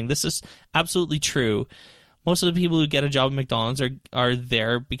I'm saying. This is absolutely true. Most of the people who get a job at McDonald's are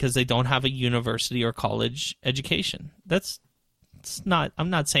there because they don't have a university or college education. I'm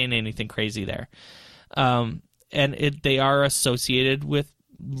not saying anything crazy there. And they are associated with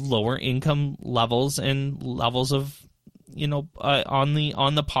lower income levels and levels of, on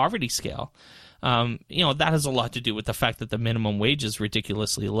the poverty scale. That has a lot to do with the fact that the minimum wage is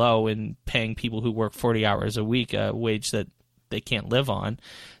ridiculously low, and paying people who work 40 hours a week a wage that they can't live on.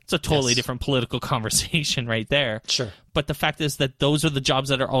 It's a totally different political conversation right there. Sure. But the fact is that those are the jobs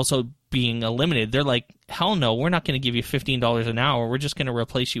that are also being eliminated. They're like, hell no, we're not going to give you $15 an hour. We're just going to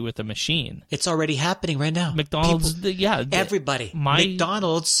replace you with a machine. It's already happening right now. McDonald's, everybody.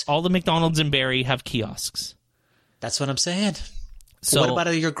 McDonald's. All the McDonald's in Barrie have kiosks. That's what I'm saying. So, what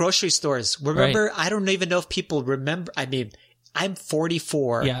about your grocery stores? Remember, right. I don't even know if people remember. I mean, I'm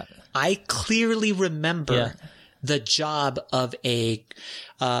 44. Yeah. I clearly remember the job of a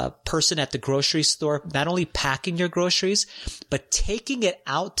person at the grocery store, not only packing your groceries, but taking it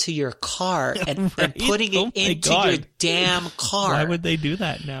out to your car and putting it into your damn car. Why would they do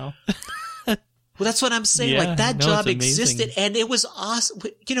that now? Well, that's what I'm saying. That job existed, and it was awesome.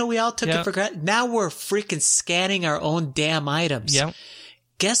 We all took it for granted. Now we're freaking scanning our own damn items. Yep.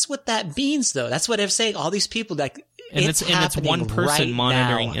 Guess what that means, though? That's what I'm saying. All these people, it's one person right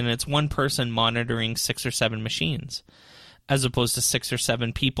monitoring, now. and it's one person monitoring 6 or 7 machines, as opposed to 6 or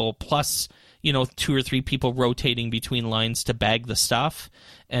 7 people plus 2 or 3 people rotating between lines to bag the stuff,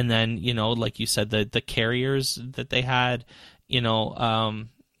 and then like you said, the carriers that they had,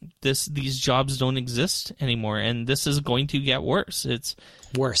 these jobs don't exist anymore, and this is going to get worse. It's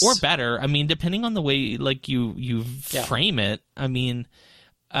worse or better. I mean, depending on the way you frame it. I mean,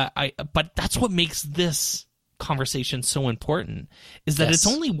 but that's what makes this conversation so important, is that it's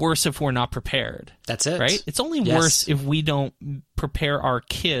only worse if we're not prepared. That's it, right? It's only worse if we don't prepare our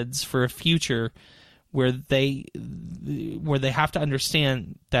kids for a future where they have to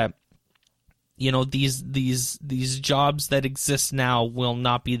understand that these jobs that exist now will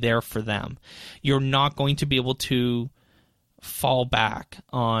not be there for them. You're not going to be able to fall back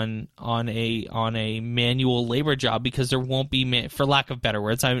on a manual labor job, because there won't be, for lack of better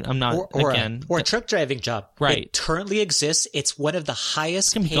words, I'm not or a truck driving job. Right. It currently exists. It's one of the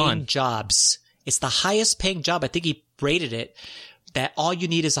highest paying jobs. It's the highest paying job. I think he rated it that all you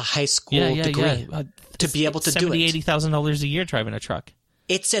need is a high school degree to be able to do it. $80,000 a year driving a truck.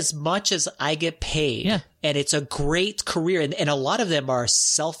 it's as much as I get paid. Yeah. And it's a great career. And a lot of them are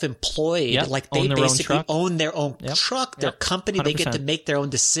self-employed. Yep. Like they basically own their own truck, their company. 100%. They get to make their own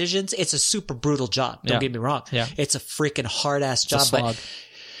decisions. It's a super brutal job. Don't get me wrong. Yeah. It's a freaking hard ass job.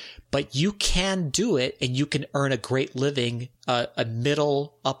 But you can do it and you can earn a great living, a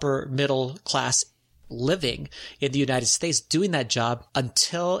upper middle class living in the United States doing that job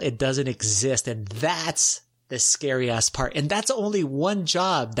until it doesn't exist. And that's the scary ass part. And that's only one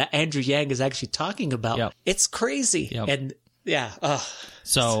job that Andrew Yang is actually talking about. Yep. It's crazy. Yep. And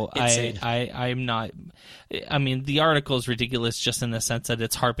so I'm not, I mean, the article is ridiculous just in the sense that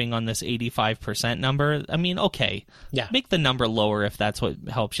it's harping on this 85% number. I mean, okay. Yeah. Make the number lower if that's what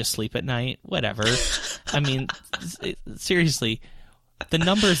helps you sleep at night. Whatever. I mean, seriously, the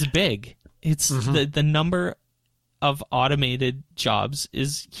number is big. It's the number of automated jobs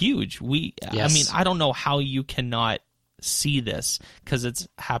is huge. I mean, I don't know how you cannot see this because it's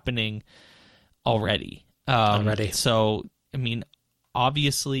happening already. So, I mean,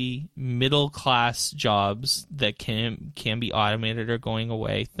 obviously, middle class jobs that can be automated are going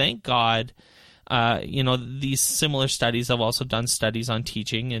away. Thank God. These similar studies have also done studies on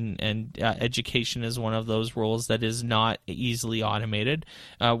teaching, and education is one of those roles that is not easily automated.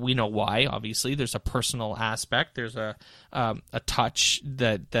 We know why. Obviously, there's a personal aspect. There's a touch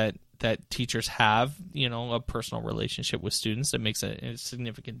that teachers have. A personal relationship with students that makes a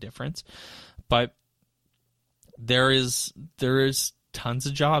significant difference. But there is tons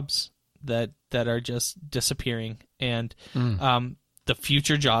of jobs that are just disappearing, and the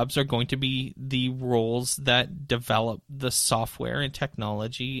future jobs are going to be the roles that develop the software and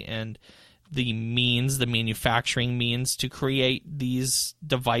technology and the manufacturing means to create these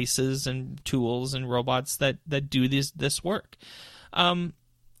devices and tools and robots that do this work. I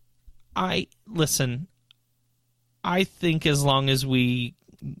think as long as we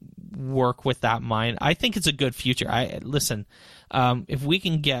work with that mind, I think it's a good future. If we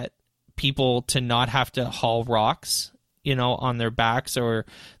can get people to not have to haul rocks, on their backs, or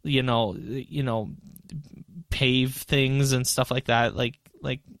pave things and stuff like that, like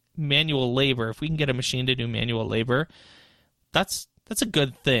manual labor. If we can get a machine to do manual labor, that's a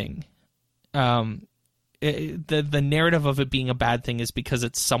good thing. The narrative of it being a bad thing is because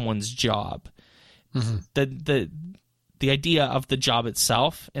it's someone's job. The idea of the job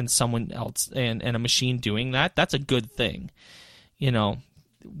itself and someone else and a machine doing that's a good thing.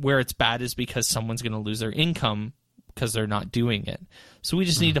 Where it's bad is because someone's going to lose their income because they're not doing it. So we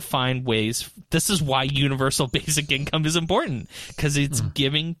just need to find ways. This is why universal basic income is important, because it's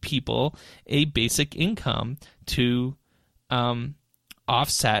giving people a basic income to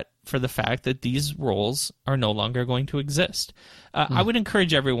offset for the fact that these roles are no longer going to exist. I would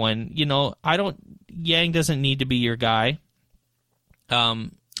encourage everyone, Yang doesn't need to be your guy.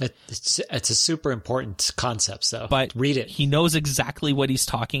 It's a super important concept, though. But read it. He knows exactly what he's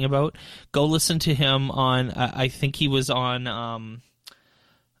talking about. Go listen to him on. I think he was on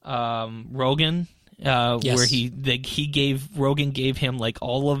Rogan, where Rogan gave him like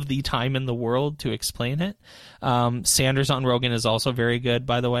all of the time in the world to explain it. Sanders on Rogan is also very good,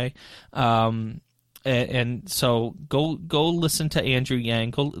 by the way. And so go listen to Andrew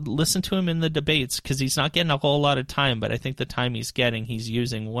Yang. Go listen to him in the debates, because he's not getting a whole lot of time, but I think the time he's getting, he's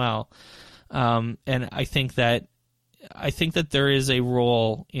using well. And I think that there is a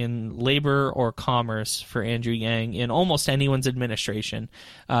role in labor or commerce for Andrew Yang in almost anyone's administration.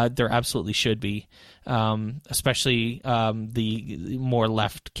 There absolutely should be, especially the more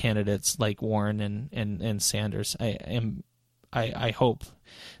left candidates like Warren and Sanders. I hope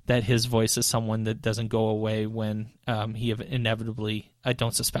that his voice is someone that doesn't go away when he inevitably, I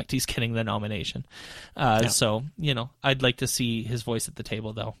don't suspect he's getting the nomination. So, I'd like to see his voice at the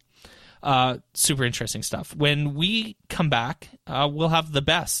table, though. Super interesting stuff. When we come back, we'll have the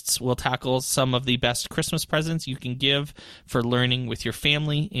bests. We'll tackle some of the best Christmas presents you can give for learning with your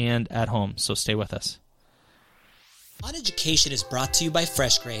family and at home. So stay with us. On Education is brought to you by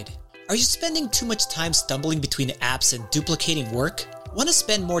FreshGrade. Are you spending too much time stumbling between apps and duplicating work? Want to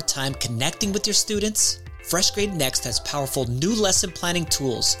spend more time connecting with your students? FreshGrade Next has powerful new lesson planning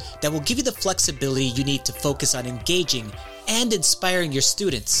tools that will give you the flexibility you need to focus on engaging and inspiring your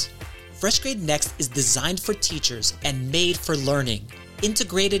students. FreshGrade Next is designed for teachers and made for learning.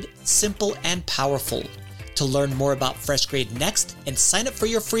 Integrated, simple, and powerful. To learn more about FreshGrade Next and sign up for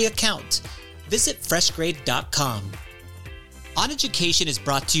your free account, visit freshgrade.com. On Education is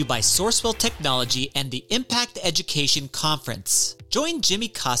brought to you by Sourcewell Technology and the Impact Education Conference. Join Jimmy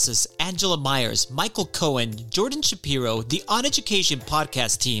Casas, Angela Myers, Michael Cohen, Jordan Shapiro, the On Education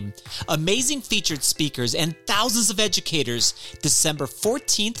podcast team, amazing featured speakers, and thousands of educators December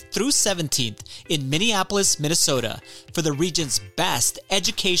 14th through 17th in Minneapolis, Minnesota for the region's best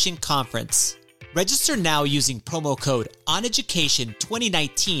education conference. Register now using promo code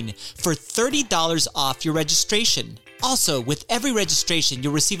ONEDUCATION2019 for $30 off your registration. Also, with every registration,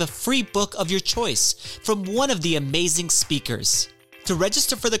 you'll receive a free book of your choice from one of the amazing speakers. To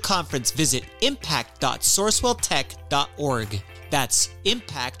register for the conference, visit impact.sourcewelltech.org. That's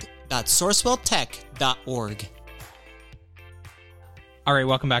impact.sourcewelltech.org. All right,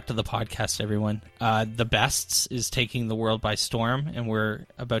 welcome back to the podcast, everyone. The Bests is taking the world by storm, and we're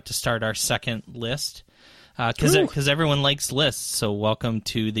about to start our second list because everyone likes lists. So welcome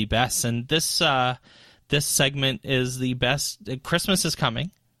to the Bests, and this segment is the best. Christmas is coming.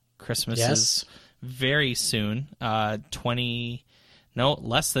 Christmas is very soon.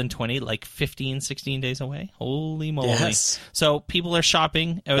 Less than 20, like 15, 16 days away. Holy moly. Yes. So people are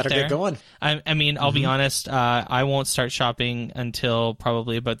shopping out there. Better get going. I mean, I'll be honest, I won't start shopping until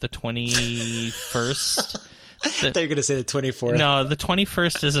probably about the 21st. I thought you were going to say the 24th. No, the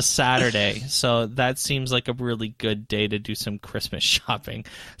 21st is a Saturday, so that seems like a really good day to do some Christmas shopping.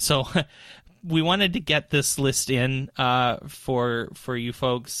 So we wanted to get this list in for you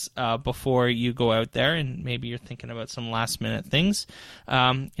folks before you go out there, and maybe you're thinking about some last minute things.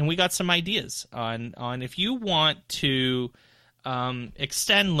 And we got some ideas on if you want to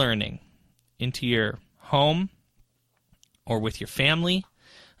extend learning into your home or with your family.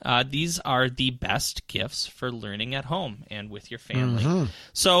 These are the best gifts for learning at home and with your family. Mm-hmm.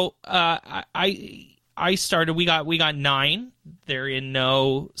 So I started. We got 9. They're in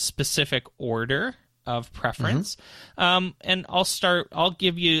no specific order of preference. And I'll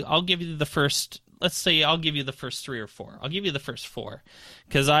give you the first. Let's say I'll give you the first 3 or 4. I'll give you the first 4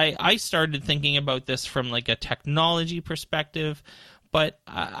 because I started thinking about this from like a technology perspective. But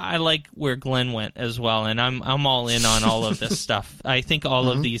I like where Glenn went as well, and I'm all in on all of this stuff. I think all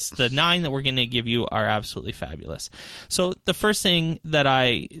of these, the 9 that we're going to give you, are absolutely fabulous. So the first thing that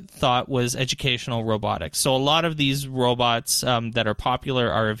I thought was educational robotics. So a lot of these robots that are popular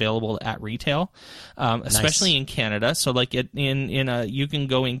are available at retail, especially in Canada. So like you can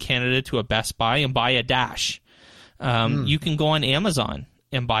go in Canada to a Best Buy and buy a Dash. You can go on Amazon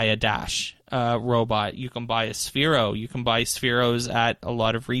and buy a Dash robot. You can buy a Sphero. You can buy Spheros at a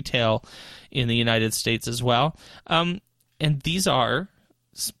lot of retail in the United States as well. And these are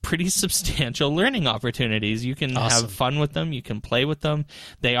pretty substantial learning opportunities. You can have fun with them. You can play with them.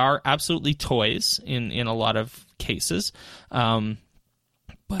 They are absolutely toys in a lot of cases. But,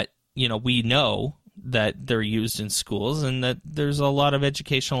 we know that they're used in schools and that there's a lot of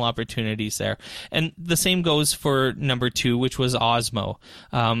educational opportunities there. And the same goes for number 2, which was Osmo.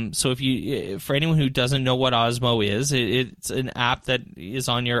 So for anyone who doesn't know what Osmo is, it's an app that is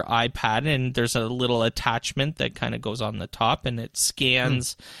on your iPad, and there's a little attachment that kind of goes on the top, and it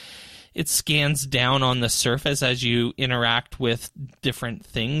scans down on the surface as you interact with different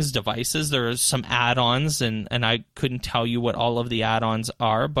things, devices. There are some add-ons, and I couldn't tell you what all of the add-ons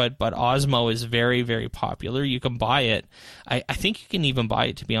are, but Osmo is very, very popular. You can buy it. I think you can even buy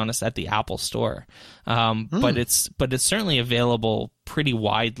it, to be honest, at the Apple Store. But it's certainly available pretty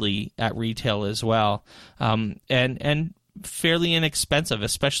widely at retail as well. And fairly inexpensive,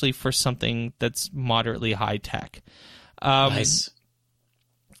 especially for something that's moderately high tech. Nice.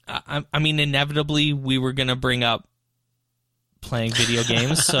 I mean, inevitably, we were going to bring up playing video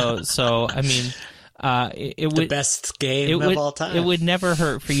games. So I mean, it would the best game of all time. It would never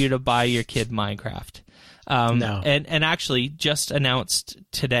hurt for you to buy your kid Minecraft. No, and actually, just announced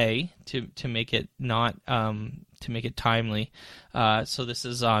today to make it not to make it timely. So this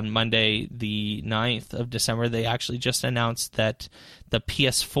is on Monday, the 9th of December. They actually just announced that the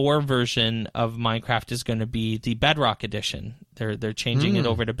PS4 version of Minecraft is going to be the Bedrock edition. They're changing it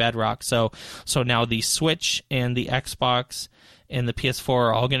over to Bedrock. So now the Switch and the Xbox and the PS4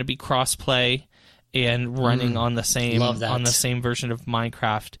 are all going to be cross-play and running on the same version of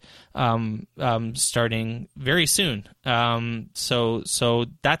Minecraft, starting very soon. So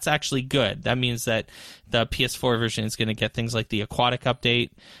that's actually good. That means that the PS4 version is going to get things like the aquatic update,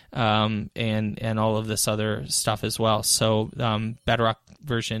 and all of this other stuff as well. So Bedrock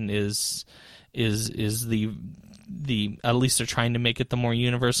version is the at least they're trying to make it the more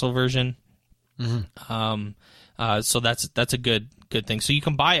universal version. So that's a good thing. So you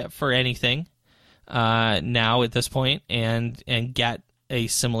can buy it for anything now at this point and get a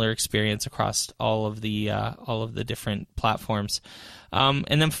similar experience across all of the different platforms.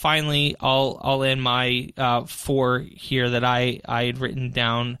 And then finally, I'll end my 4 here that I had written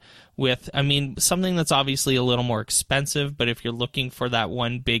down with, I mean, something that's obviously a little more expensive, but if you're looking for that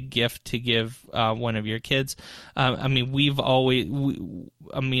one big gift to give one of your kids, I mean,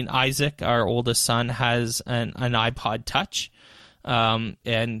 Isaac, our oldest son, has an iPod Touch.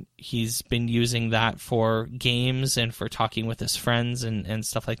 And he's been using that for games and for talking with his friends and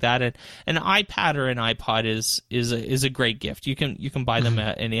stuff like that. And an iPad or an iPod is a great gift. You can buy them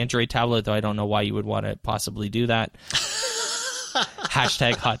an Android tablet, though I don't know why you would want to possibly do that.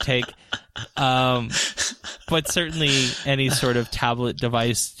 Hashtag hot take. But certainly any sort of tablet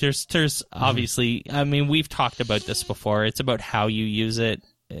device, there's obviously, I mean, we've talked about this before. It's about how you use it.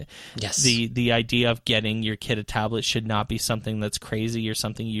 Yes. The idea of getting your kid a tablet should not be something that's crazy or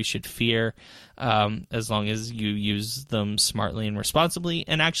something you should fear, as long as you use them smartly and responsibly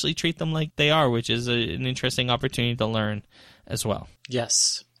and actually treat them like they are, which is an interesting opportunity to learn as well.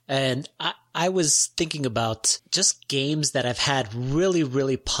 Yes. And I was thinking about just games that I've had really,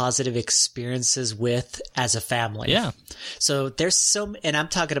 really positive experiences with as a family. Yeah. So there's and I'm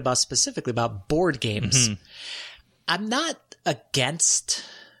talking about specifically about board games. Mm-hmm. I'm not against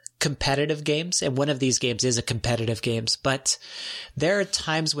competitive games, and one of these games is a competitive games, but there are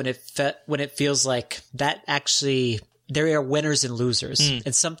times when it feels like that actually there are winners and losers.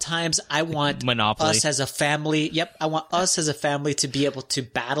 And sometimes I want Monopoly. Us as a family. Yep. I want us as a family to be able to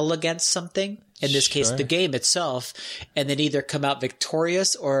battle against something. In this case, the game itself, and then either come out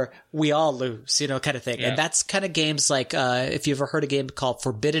victorious or we all lose, kind of thing. Yeah. And that's kind of games like, if you've ever heard a game called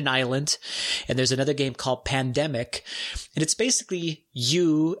Forbidden Island, and there's another game called Pandemic, and it's basically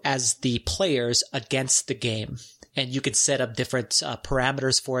you as the players against the game. And you can set up different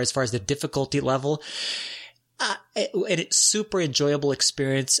parameters for as far as the difficulty level. And it's super enjoyable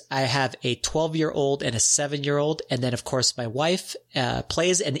experience. I have a 12-year-old and a 7-year-old. And then, of course, my wife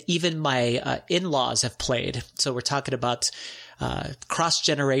plays, and even my in-laws have played. So we're talking about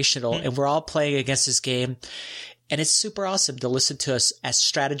cross-generational, and we're all playing against this game. And it's super awesome to listen to us as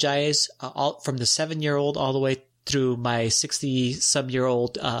strategize, all from the 7-year-old all the way through my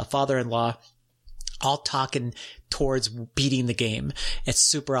 60-some-year-old father-in-law, all talking towards beating the game. It's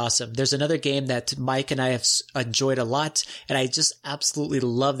super awesome. There's another game that Mike and I have enjoyed a lot, and I just absolutely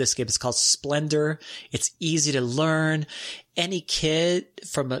love this game. It's called Splendor. It's easy to learn. Any kid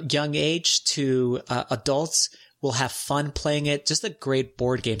from a young age to adults will have fun playing it. Just a great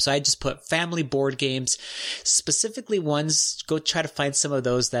board game. So I just put family board games, specifically ones, go try to find some of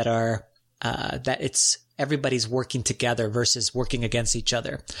those that are, that it's everybody's working together versus working against each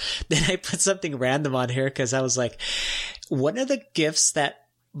other. Then I put something random on here because I was like, one of the gifts that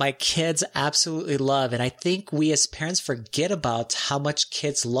my kids absolutely love, and I think we as parents forget about how much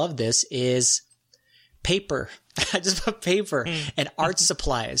kids love this, is paper. I just put paper and art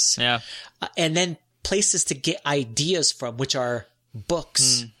supplies. Yeah. And then places to get ideas from, which are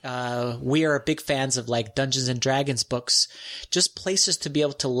books. We are big fans of like Dungeons and Dragons books, just places to be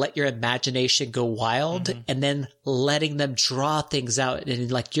able to let your imagination go wild and then letting them draw things out. And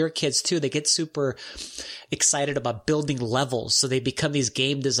like your kids too, they get super excited about building levels. So they become these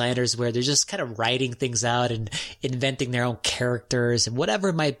game designers where they're just kind of writing things out and inventing their own characters and whatever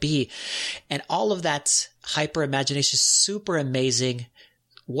it might be. And all of that hyper imagination is super amazing.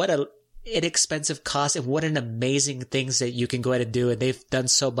 What a inexpensive cost, and what an amazing things that you can go ahead and do. And they've done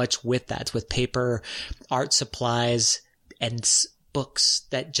so much with that, with paper, art supplies, and books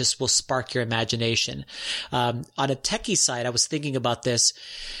that just will spark your imagination. On a techie side, I was thinking about this.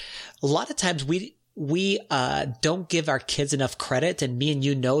 A lot of times we don't give our kids enough credit, and me and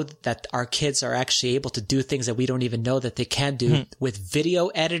you know that our kids are actually able to do things that we don't even know that they can do with video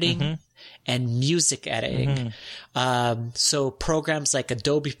editing and music editing. So programs like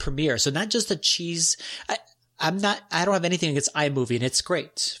Adobe Premiere. So not just the cheese. I don't have anything against iMovie, and it's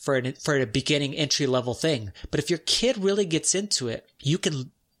great for a beginning entry level thing. But if your kid really gets into it, you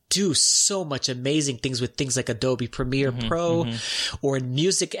can do so much amazing things with things like Adobe Premiere Pro or in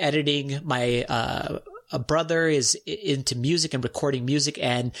music editing. My, a brother is into music and recording music,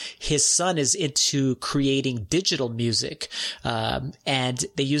 and his son is into creating digital music. And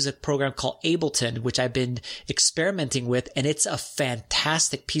they use a program called Ableton, which I've been experimenting with. And it's a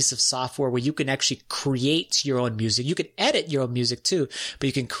fantastic piece of software where you can actually create your own music. You can edit your own music too, but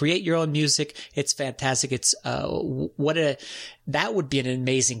you can create your own music. It's fantastic. It's, that would be an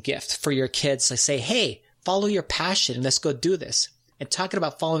amazing gift for your kids to say, hey, follow your passion and let's go do this. And talking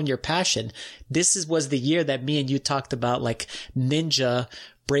about following your passion, was the year that me and you talked about like Ninja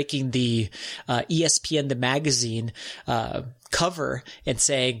breaking the ESPN, the magazine cover and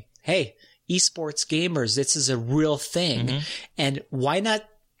saying, hey, esports gamers, this is a real thing. And why not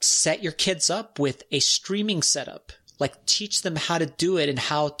set your kids up with a streaming setup? Like teach them how to do it and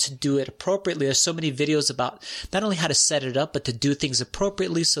how to do it appropriately. There's so many videos about not only how to set it up, but to do things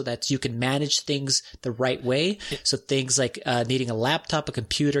appropriately so that you can manage things the right way. So things like needing a laptop, a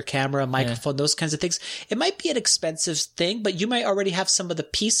computer, camera, a microphone, those kinds of things. It might be an expensive thing, but you might already have some of the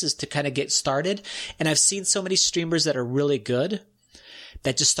pieces to kind of get started. And I've seen so many streamers that are really good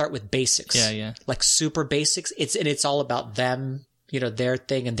that just start with basics. Like super basics. It's all about them, you know, their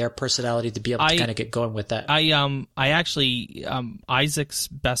thing and their personality to be able to kind of get going with that. I actually, Isaac's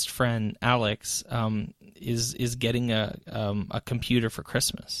best friend, Alex, is getting a computer for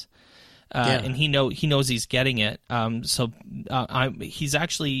Christmas. And he knows he's getting it. He's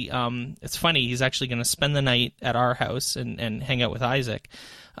actually, it's funny, he's actually going to spend the night at our house and hang out with Isaac.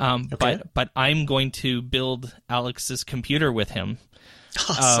 But I'm going to build Alex's computer with him.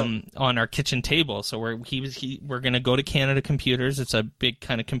 Awesome. On our kitchen table. So we're going to go to Canada Computers. It's a big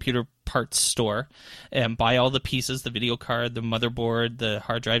kind of computer parts store, and buy all the pieces, the video card, the motherboard, the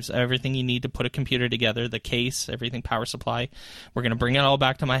hard drives, everything you need to put a computer together, the case, everything, power supply. We're going to bring it all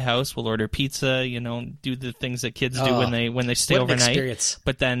back to my house. We'll order pizza, you know, do the things that kids do when they stay overnight. Experience.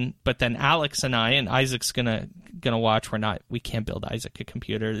 But then Alex and I and Isaac's gonna watch. We can't build Isaac a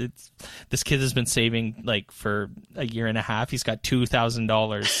computer. This kid has been saving like for a year and a half. He's got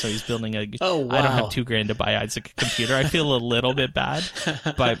 $2,000, so he's building a. Oh wow! I don't have $2,000 to buy Isaac a computer. I feel a little bit bad,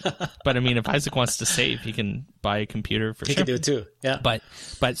 but I mean, if Isaac wants to save, he can buy a computer for sure. He can do it too. Yeah.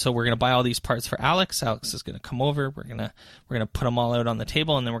 But so we're gonna buy all these parts for Alex. Alex is gonna come over. We're gonna put them all out on the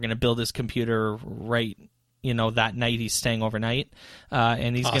table, and then we're gonna build his computer right. You know, that night he's staying overnight,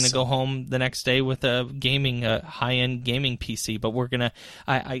 and he's going to go home the next day with a high-end gaming PC. But we're going to,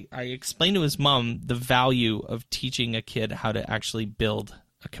 I explained to his mom the value of teaching a kid how to actually build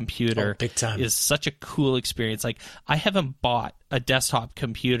a computer. Big time. Is such a cool experience. Like, I haven't bought a desktop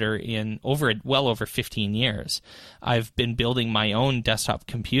computer in well over 15 years. I've been building my own desktop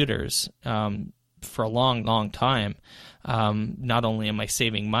computers, for a long, long time. Not only am I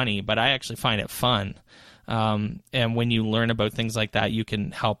saving money, but I actually find it fun. And when you learn about things like that, you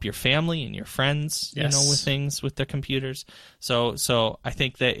can help your family and your friends, you know, with things with their computers. So I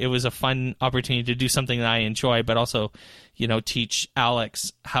think that it was a fun opportunity to do something that I enjoy, but also, you know, teach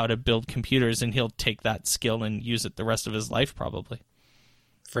Alex how to build computers, and he'll take that skill and use it the rest of his life probably.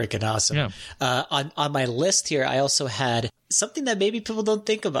 Freaking awesome. Yeah. On my list here, I also had something that maybe people don't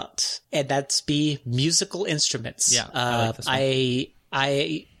think about, and that's musical instruments. Yeah, I like this one.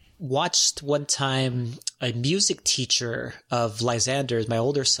 I watched one time a music teacher of Lysander, my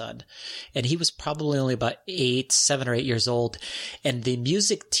older son, and he was probably only about 7 or 8 years old. And the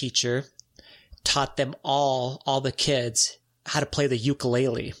music teacher taught them all the kids, how to play the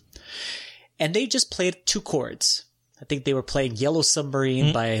ukulele. And they just played 2 chords. I think they were playing Yellow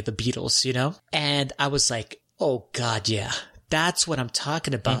Submarine by the Beatles, you know? And I was like, oh God, yeah. That's what I'm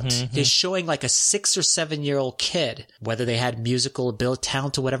talking about. They're showing like a 6 or 7 year old kid, whether they had musical ability,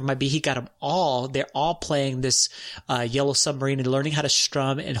 talent, or whatever it might be. He got them all. They're all playing this Yellow Submarine and learning how to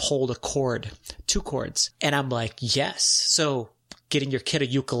strum and hold a chord, 2 chords. And I'm like, yes. So getting your kid a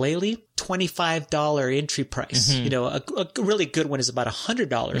ukulele, $25 entry price. You know, a really good one is about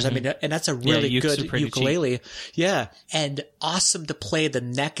 $100. I mean, and that's a really good ukulele. Cheap. Yeah. And awesome to play. The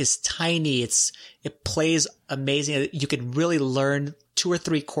neck is tiny. It plays amazing. You can really learn 2 or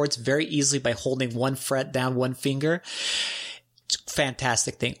 3 chords very easily by holding 1 fret down, 1 finger.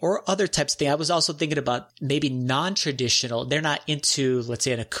 Fantastic thing. Or other types of thing. I was also thinking about maybe non-traditional. They're not into, let's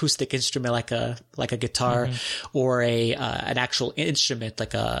say, an acoustic instrument like a guitar or an actual instrument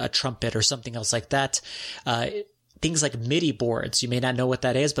like a trumpet or something else like that. Things like MIDI boards. You may not know what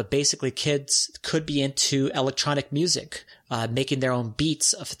that is, but basically kids could be into electronic music, making their own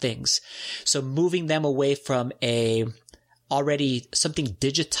beats of things. So moving them away from already something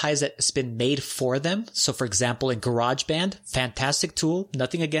digitized that's been made for them. So for example, in GarageBand, fantastic tool,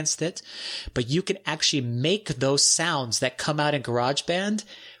 nothing against it, but you can actually make those sounds that come out in GarageBand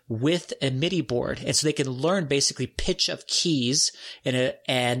with a MIDI board. And so they can learn basically pitch of keys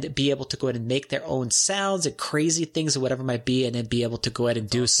and be able to go ahead and make their own sounds and crazy things or whatever it might be, and then be able to go ahead and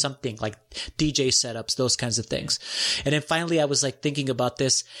do something like DJ setups, those kinds of things. And then finally, I was like thinking about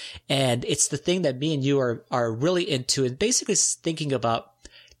this, and it's the thing that me and you are really into, and basically thinking about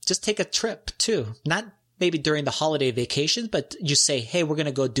just take a trip too. Not maybe during the holiday vacations, but you say, hey, we're going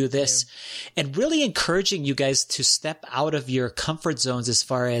to go do this. And really encouraging you guys to step out of your comfort zones as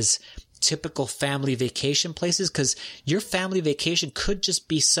far as typical family vacation places, because your family vacation could just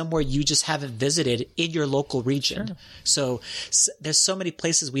be somewhere you just haven't visited in your local region. Sure. So there's so many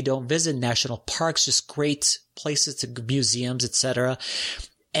places we don't visit, national parks, just great places to museums, etc.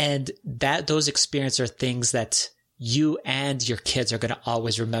 And those experiences are things that you and your kids are going to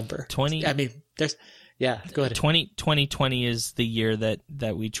always remember. Go ahead. 2020 is the year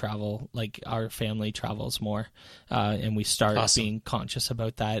that we travel, like our family travels more, and we start being conscious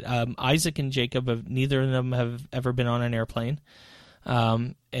about that. Isaac and Jacob, neither of them have ever been on an airplane.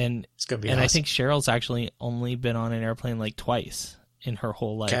 And it's gonna be awesome. I think Cheryl's actually only been on an airplane like twice in her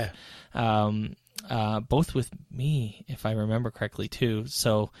whole life. Okay. Both with me, if I remember correctly, too.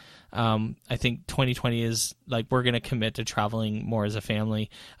 So I think 2020 is like we're going to commit to traveling more as a family.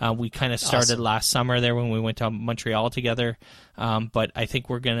 We kind of started last summer there when we went to Montreal together, but I think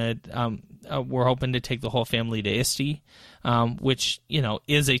we're hoping to take the whole family to Isti, which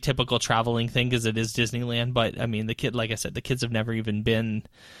is a typical traveling thing because it is Disneyland. But I mean, the kids have never even been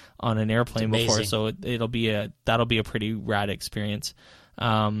on an airplane before, so that'll be a pretty rad experience.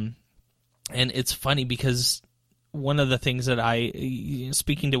 And it's funny because one of the things that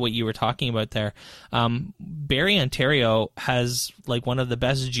speaking to what you were talking about there, Barrie, Ontario has like one of the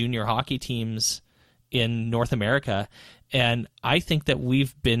best junior hockey teams in North America. And I think that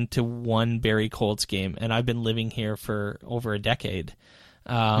we've been to one Barrie Colts game, and I've been living here for over a decade.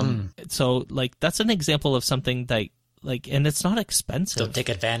 So like, that's an example of something that and it's not expensive. Don't take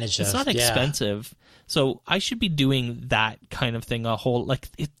advantage of. It's not expensive. So I should be doing that kind of thing.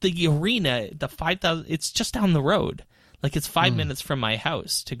 The arena, the 5,000, it's just down the road. Like it's 5 minutes from my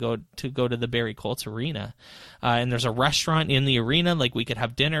house to go to the Barrie Colts arena. And there's a restaurant in the arena. Like we could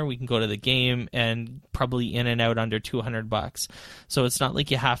have dinner, we can go to the game, and probably in and out under $200. So it's not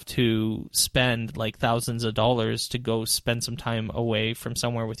like you have to spend like thousands of dollars to go spend some time away from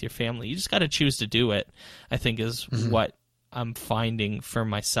somewhere with your family. You just got to choose to do it, I think is what I'm finding for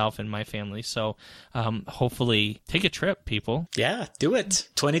myself and my family. So hopefully take a trip, people. Yeah, do it.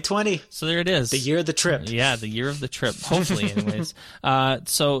 2020. So there it is. The year of the trip. Yeah, the year of the trip. Hopefully, anyways.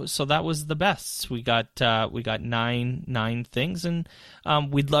 So that was the best. We got 9 things, and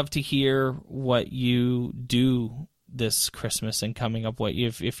we'd love to hear what you do this Christmas and coming up. What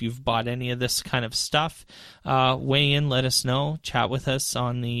if you've bought any of this kind of stuff, weigh in, let us know, chat with us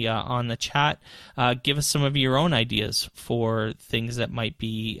on the chat, give us some of your own ideas for things that might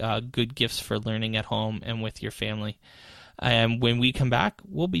be good gifts for learning at home and with your family. And when we come back,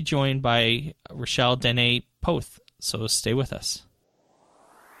 we'll be joined by Rochelle Dene Poth, so stay with us.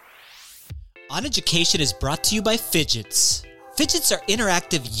 On Education is brought to you by Fidgets. Fidgets are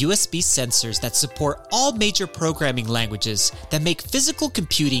interactive USB sensors that support all major programming languages that make physical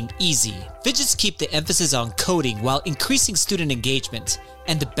computing easy. Fidgets keep the emphasis on coding while increasing student engagement.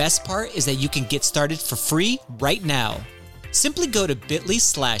 And the best part is that you can get started for free right now. Simply go to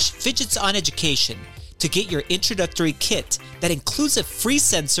bit.ly/fidgetsoneducation to get your introductory kit that includes a free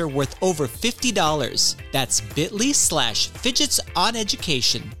sensor worth over $50. That's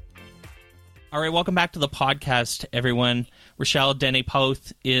bit.ly/fidgetsoneducation. All right, welcome back to the podcast, everyone. Rochelle Dene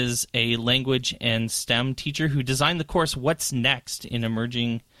Poth is a language and STEM teacher who designed the course What's Next in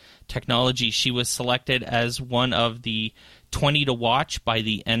Emerging Technology. She was selected as one of the 20 to watch by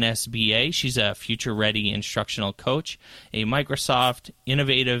the NSBA. She's a future-ready instructional coach, a Microsoft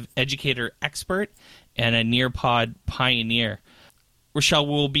innovative educator expert, and a Nearpod pioneer. Rochelle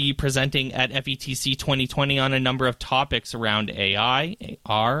will be presenting at FETC 2020 on a number of topics around AI,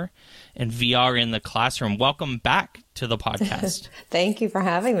 AR, and VR in the classroom. Welcome back to the podcast. Thank you for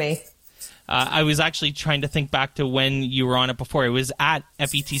having me. I was actually trying to think back to when you were on it before. It was at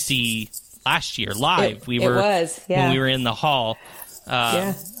FETC last year, live. It was, yeah. When we were in the hall,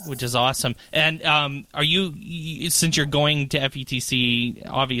 which is awesome. And are you, since you're going to FETC,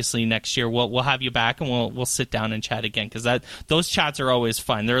 obviously next year, we'll have you back and we'll sit down and chat again, because those chats are always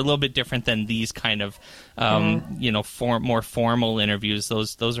fun. They're a little bit different than these kind of more formal interviews.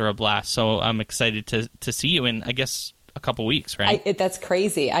 Those are a blast. So I'm excited to see you in, I guess, a couple weeks, right? That's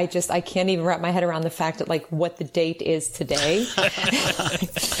crazy. I can't even wrap my head around the fact that what the date is today.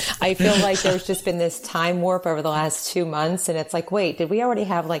 I feel like there's just been this time warp over the last 2 months, and it's like, wait, did we already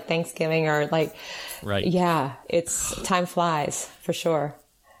have Thanksgiving or right? Yeah, time flies for sure.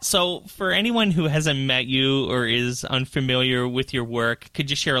 So for anyone who hasn't met you or is unfamiliar with your work, could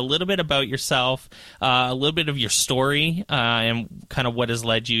you share a little bit about yourself, a little bit of your story, and kind of what has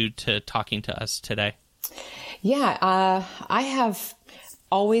led you to talking to us today? Yeah, I have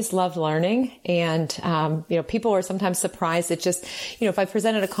always loved learning. And, people are sometimes surprised that just, if I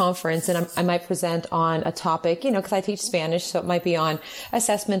present at a conference and I might present on a topic, because I teach Spanish, so it might be on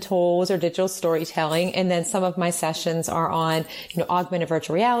assessment tools or digital storytelling. And then some of my sessions are on, augmented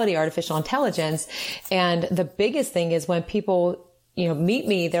virtual reality, artificial intelligence. And the biggest thing is when people meet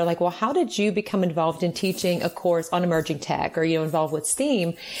me, they're like, well, how did you become involved in teaching a course on emerging tech or, involved with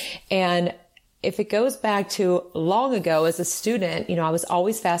STEAM? And if it goes back to long ago as a student, I was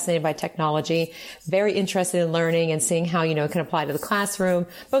always fascinated by technology, very interested in learning and seeing how, it can apply to the classroom,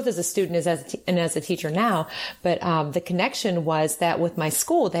 both as a student and as a teacher now. But the connection was that with my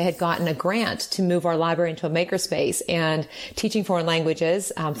school, they had gotten a grant to move our library into a makerspace, and teaching foreign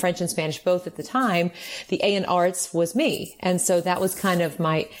languages, French and Spanish both at the time, the A in arts was me. And so that was kind of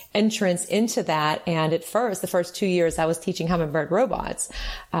my entrance into that. And at first, the first 2 years, I was teaching hummingbird robots,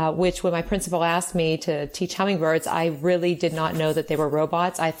 which when my principal asked me to teach hummingbirds, I really did not know that they were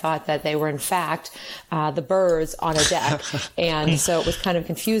robots. I thought that they were, in fact, the birds on a deck. And so it was kind of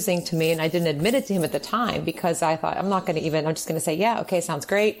confusing to me. And I didn't admit it to him at the time because I thought, I'm just going to say, yeah, okay, sounds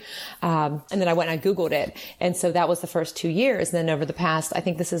great. And then I went and I Googled it. And so that was the first 2 years. And then over the past, I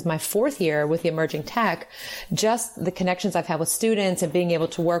think this is my 4th year with the emerging tech, just the connections I've had with students and being able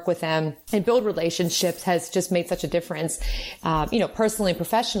to work with them and build relationships has just made such a difference, personally and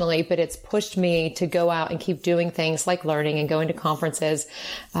professionally, but it's pushed me to go out and keep doing things like learning and going to conferences,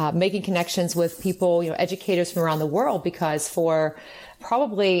 making connections with people, educators from around the world, because for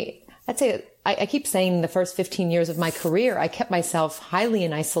probably, I'd say, I keep saying the first 15 years of my career, I kept myself highly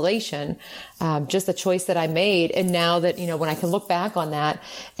in isolation, just a choice that I made. And now that, when I can look back on that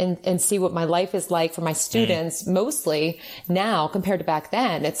and see what my life is like for my students, mostly now compared to back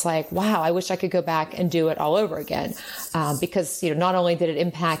then, it's like, wow, I wish I could go back and do it all over again. Because, not only did it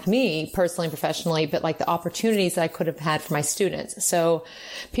impact me personally and professionally, but like the opportunities that I could have had for my students. So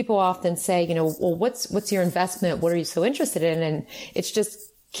people often say, well, what's your investment? What are you so interested in? And it's just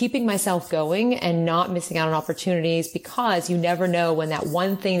keeping myself going and not missing out on opportunities, because you never know when that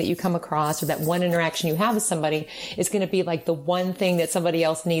one thing that you come across or that one interaction you have with somebody is going to be like the one thing that somebody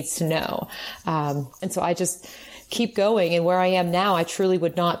else needs to know. And so I just keep going. And where I am now, I truly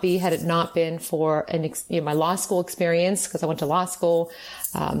would not be had it not been for my law school experience, because I went to law school.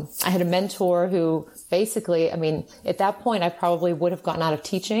 I had a mentor who basically, at that point, I probably would have gotten out of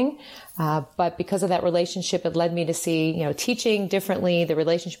teaching. But because of that relationship, it led me to see, teaching differently, the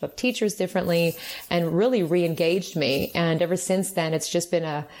relationship of teachers differently, and really re-engaged me. And ever since then, it's just been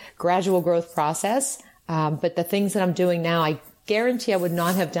a gradual growth process. But the things that I'm doing now, I guarantee I would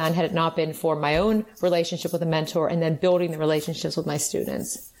not have done had it not been for my own relationship with a mentor and then building the relationships with my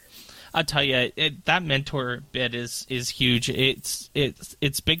students. I'll tell you, that mentor bit is huge.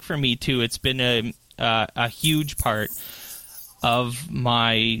 It's big for me too. It's been a huge part of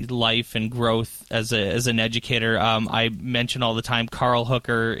my life and growth as an educator. I mention all the time, Carl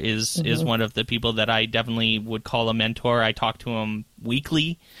Hooker is one of the people that I definitely would call a mentor. I talk to him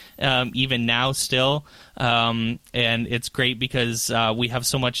weekly, even now still. And it's great because we have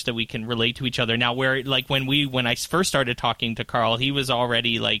so much that we can relate to each other. Now, when I first started talking to Carl, he was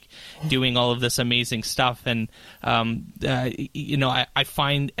already doing all of this amazing stuff. And, I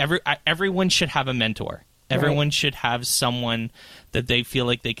find everyone should have a mentor. Everyone should have someone that they feel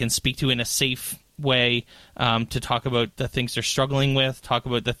like they can speak to in a safe way, to talk about the things they're struggling with, talk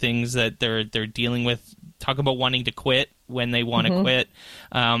about the things that they're dealing with, talk about wanting to quit when they want to quit.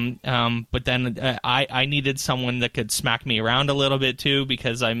 But then I needed someone that could smack me around a little bit too,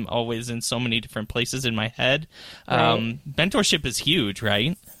 because I'm always in so many different places in my head. Mentorship is huge,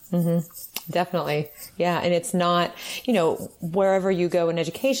 right? Definitely. Yeah. And it's not, wherever you go in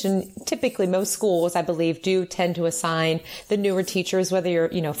education, typically most schools, I believe, do tend to assign the newer teachers, whether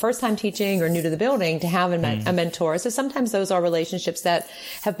you're, first time teaching or new to the building, to have a mentor. So sometimes those are relationships that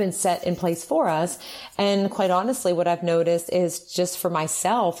have been set in place for us. And quite honestly, what I've noticed is just for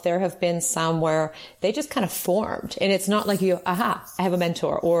myself, there have been some where they just kind of formed, and it's not like I have a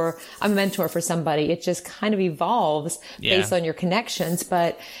mentor or I'm a mentor for somebody. It just kind of evolves based on your connections.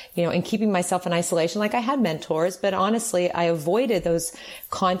 But, in keeping myself in isolation, like I had mentors, but honestly, I avoided those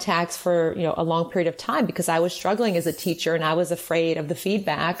contacts for, a long period of time because I was struggling as a teacher and I was afraid of the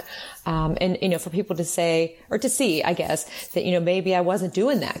feedback. And, for people to say, or to see, I guess, that, maybe I wasn't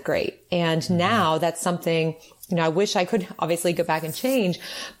doing that great. And now that's something, I wish I could obviously go back and change,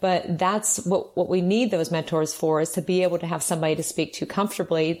 but that's what we need those mentors for, is to be able to have somebody to speak to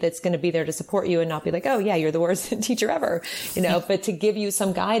comfortably that's going to be there to support you and not be like, oh yeah, you're the worst teacher ever, but to give you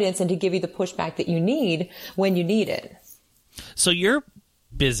some guidance and to give you the pushback that you need when you need it. So you're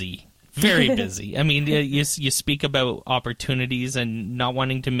busy. Very busy. I mean, you speak about opportunities and not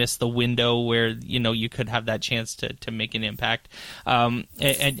wanting to miss the window where, you could have that chance to make an impact. And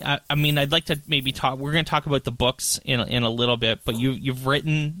I mean, I'd like to maybe talk. We're going to talk about the books in a little bit, but you've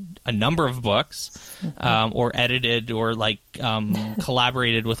written a number of books, or edited, or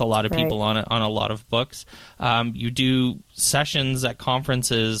collaborated with a lot of people on a lot of books. You do sessions at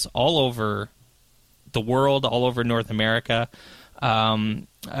conferences all over the world, all over North America.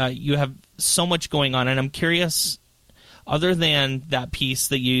 You have so much going on, and I'm curious, other than that piece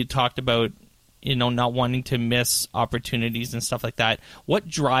that you talked about, not wanting to miss opportunities and stuff like that, what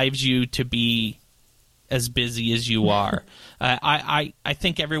drives you to be as busy as you are? I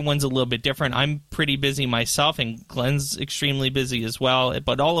think everyone's a little bit different. I'm pretty busy myself, and Glenn's extremely busy as well,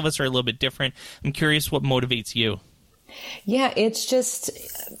 but all of us are a little bit different. I'm curious what motivates you. Yeah, it's just,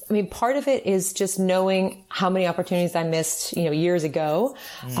 part of it is just knowing how many opportunities I missed, years ago.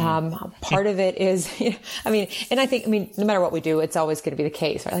 Part of it is, and I think, no matter what we do, it's always going to be the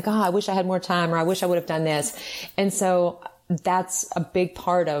case, right? Like, I wish I had more time, or I wish I would have done this. And so that's a big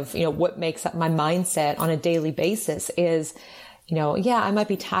part of, what makes up my mindset on a daily basis is, I might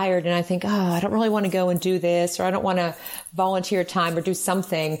be tired and I think, I don't really want to go and do this, or I don't want to volunteer time or do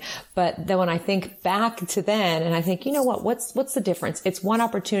something. But then when I think back to then and I think, what's the difference? It's one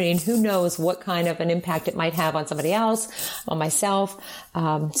opportunity, and who knows what kind of an impact it might have on somebody else, on myself.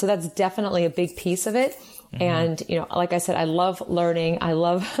 So that's definitely a big piece of it. Mm-hmm. And, like I said, I love learning. I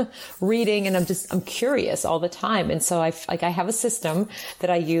love reading, and I'm curious all the time. And so I have a system that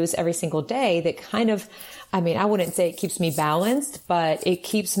I use every single day that kind of, I wouldn't say it keeps me balanced, but it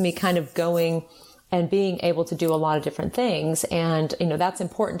keeps me kind of going and being able to do a lot of different things. And, that's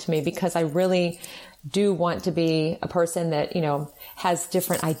important to me because I really do want to be a person that, has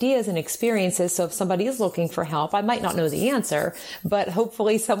different ideas and experiences. So if somebody is looking for help, I might not know the answer, but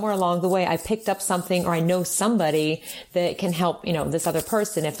hopefully somewhere along the way, I picked up something, or I know somebody that can help, this other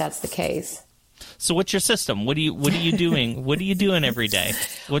person, if that's the case. So what's your system? What are you doing? What are you doing every day?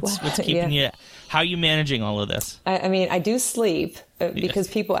 What's keeping you? How are you managing all of this? I do sleep because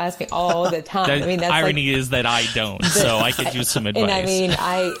people ask me all the time. The irony is that I don't, so I could use some advice.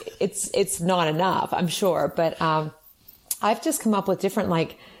 And it's not enough, I'm sure, but I've just come up with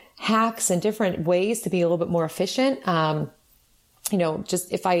different hacks and different ways to be a little bit more efficient.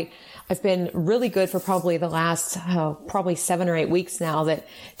 Just if I've been really good for probably the last, probably 7 or 8 weeks now, that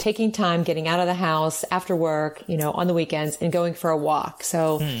taking time, getting out of the house after work, on the weekends, and going for a walk.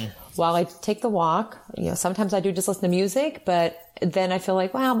 So while I take the walk, sometimes I do just listen to music, but then I feel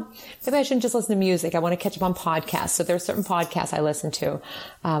like, well, maybe I shouldn't just listen to music. I want to catch up on podcasts. So there are certain podcasts I listen to.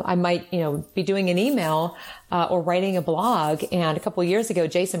 I might, be doing an email, or writing a blog. And a couple of years ago,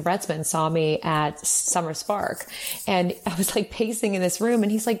 Jason Bretzman saw me at Summer Spark, and I was pacing in this room,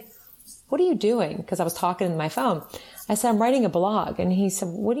 and he's like, "What are you doing?" Because I was talking on my phone. I said, "I'm writing a blog." And he said,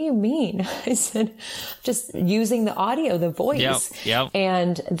 "What do you mean?" I said, "Just using the audio, the voice." Yep.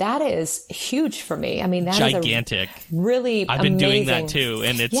 And that is huge for me. That gigantic. Is really I've been amazing. doing that too,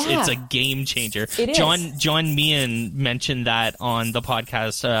 and it's a game changer. It is. John Meehan mentioned that on the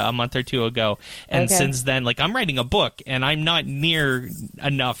podcast a month or two ago, and since then, I'm writing a book, and I'm not near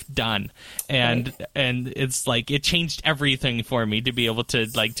enough done, and it's it changed everything for me to be able to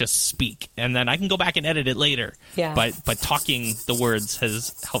just speak, and then I can go back and edit it later. Yeah. But talking the words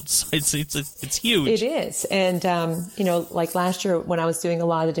has helped. It's huge. It is. And, last year when I was doing a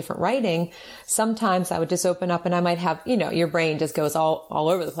lot of different writing, sometimes I would just open up and I might have, your brain just goes all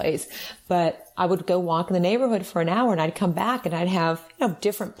over the place, but I would go walk in the neighborhood for an hour, and I'd come back and I'd have,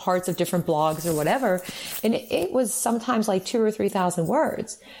 different parts of different blogs or whatever. And it was sometimes 2,000 or 3,000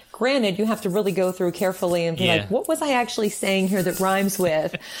 words. Granted, you have to really go through carefully and be what was I actually saying here that rhymes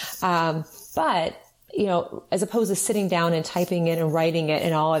with? But as opposed to sitting down and typing it and writing it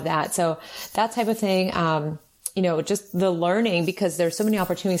and all of that. So that type of thing, just the learning, because there's so many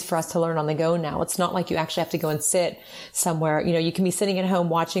opportunities for us to learn on the go now. It's not like you actually have to go and sit somewhere. You can be sitting at home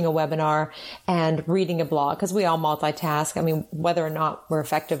watching a webinar and reading a blog, because we all multitask. Whether or not we're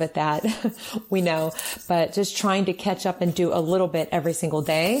effective at that, we know, but just trying to catch up and do a little bit every single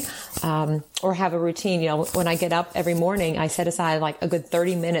day, or have a routine. When I get up every morning, I set aside a good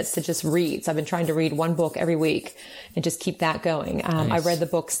 30 minutes to just read. So I've been trying to read one book every week and just keep that going. Nice. I read the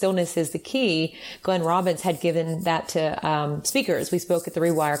book Stillness is the Key. Glenn Robbins had given that to speakers. We spoke at the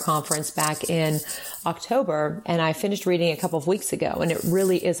Rewire conference back in October, and I finished reading a couple of weeks ago, and it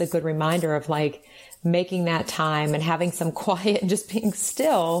really is a good reminder of making that time and having some quiet and just being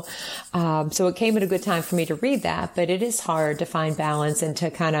still. So it came at a good time for me to read that, but it is hard to find balance and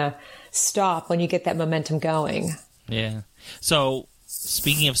to kind of stop when you get that momentum going. Yeah. So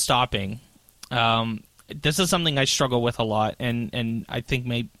speaking of stopping, this is something I struggle with a lot, and I think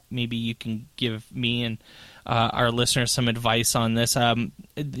maybe you can give me and our listeners some advice on this.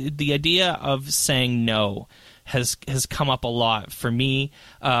 The idea of saying no has come up a lot for me.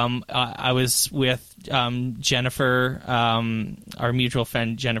 I was with Jennifer, our mutual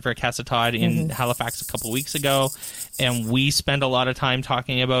friend Jennifer Casatod in Halifax a couple of weeks ago, and we spent a lot of time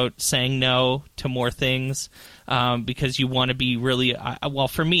talking about saying no to more things, because you want to be really well,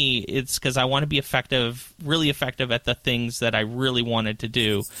 for me it's because I want to be really effective at the things that I really wanted to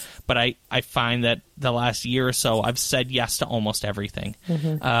do, but I find that the last year or so I've said yes to almost everything,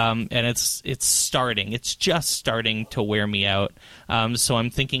 and it's just starting to wear me out, so I'm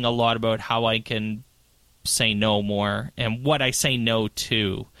thinking a lot about how I can say no more and what I say no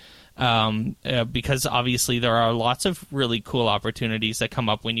to, because obviously there are lots of really cool opportunities that come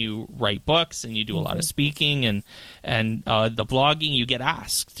up when you write books and you do a lot of speaking and the blogging. You get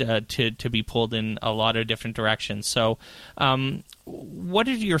asked to be pulled in a lot of different directions. So what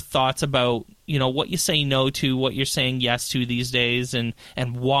are your thoughts about, what you say no to, what you're saying yes to these days, and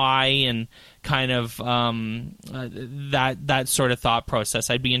why, and kind of that sort of thought process?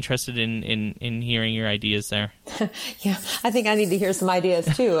 I'd be interested in hearing your ideas there. Yeah, I think I need to hear some ideas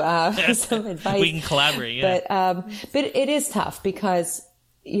too, some advice. We can collaborate. Yeah. But it is tough because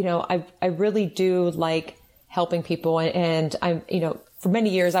I really do like helping people, and I'm for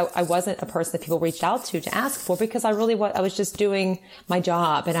many years, I wasn't a person that people reached out to ask for, because I was just doing my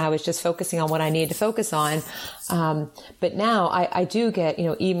job and I was just focusing on what I needed to focus on. But now I do get,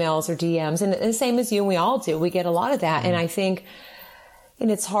 emails or DMs, and the same as you and we all do. We get a lot of that. And I think, and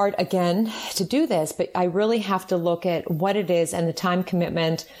it's hard again to do this, but I really have to look at what it is and the time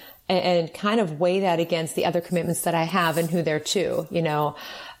commitment and kind of weigh that against the other commitments that I have and who they're to,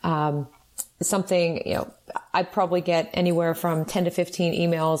 something, I probably get anywhere from 10 to 15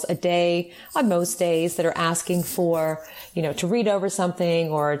 emails a day on most days that are asking for, to read over something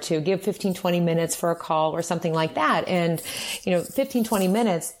or to give 15, 20 minutes for a call or something like that. And, 15, 20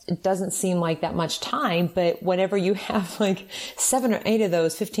 minutes, it doesn't seem like that much time, but whenever you have like 7 or 8 of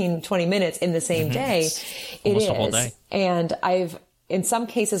those 15, 20 minutes in the same day, it is. A whole day. And in some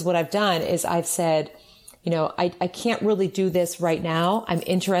cases, what I've done is I've said, I can't really do this right now. I'm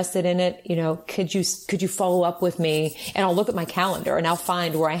interested in it. Could you follow up with me? And I'll look at my calendar and I'll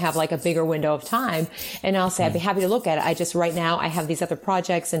find where I have like a bigger window of time. And I'll say, I'd be happy to look at it. Right now I have these other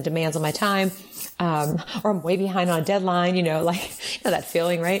projects and demands on my time. Or I'm way behind on a deadline, that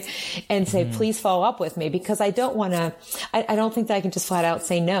feeling, right? And say, please follow up with me, because I don't think that I can just flat out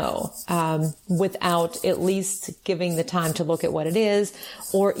say no, without at least giving the time to look at what it is,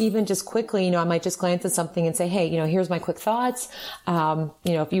 or even just quickly, I might just glance at something and say, hey, here's my quick thoughts.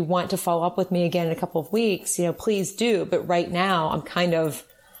 If you want to follow up with me again in a couple of weeks, please do. But right now I'm kind of,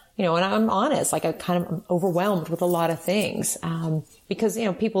 and I'm honest, like I'm overwhelmed with a lot of things. Because,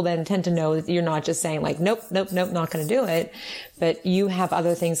 people then tend to know that you're not just saying like, nope, not going to do it, but you have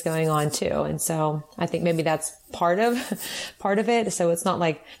other things going on too. And so I think maybe that's part of it. So it's not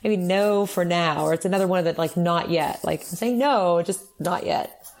like maybe no for now, or it's another one of the like, not yet, like saying no, just not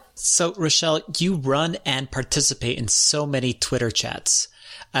yet. So Rochelle, you run and participate in so many Twitter chats,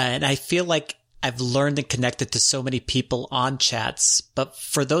 and I feel like I've learned and connected to so many people on chats. But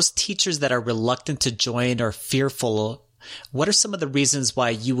for those teachers that are reluctant to join or fearful, what are some of the reasons why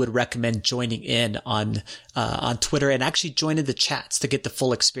you would recommend joining in on Twitter and actually joining the chats to get the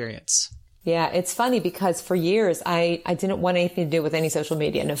full experience? Yeah, it's funny because for years I didn't want anything to do with any social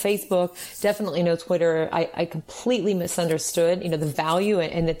media. No Facebook, definitely no Twitter. I completely misunderstood, the value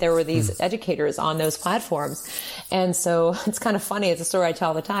and that there were these educators on those platforms. And so it's kind of funny. It's a story I tell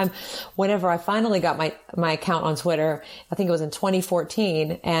all the time. Whenever I finally got my account on Twitter, I think it was in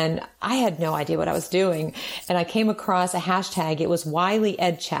 2014, and I had no idea what I was doing. And I came across a hashtag. It was Wiley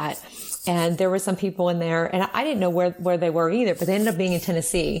EdChat. And there were some people in there, and I didn't know where they were either, but they ended up being in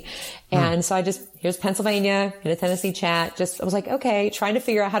Tennessee. And so here's Pennsylvania in a Tennessee chat. I was like, okay, trying to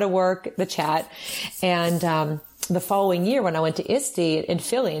figure out how to work the chat. And, the following year when I went to ISTE in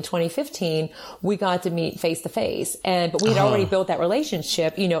Philly in 2015, we got to meet face to face. But we had already built that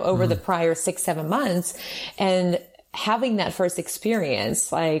relationship, over the prior 6-7 months, and having that first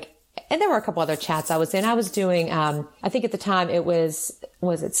experience, and there were a couple other chats I was in. I was doing, I think at the time it was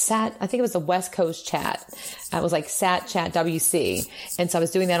it SAT? I think it was the West Coast chat. It was like SAT Chat WC. And so I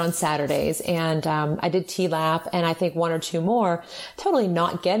was doing that on Saturdays, and, I did TLAP and I think 1 or 2 more, totally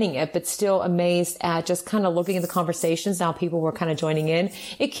not getting it, but still amazed at just kind of looking at the conversations. Now people were kind of joining in.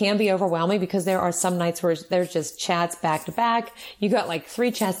 It can be overwhelming because there are some nights where there's just chats back to back. You got like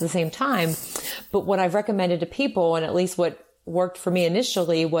 3 chats at the same time. But what I've recommended to people, and at least what worked for me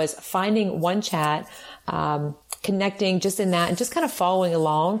initially was finding one chat, connecting just in that and just kind of following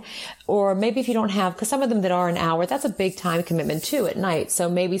along. Or maybe if you don't have, because some of them that are an hour, that's a big time commitment too at night. So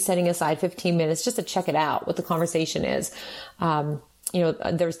maybe setting aside 15 minutes just to check it out, what the conversation is.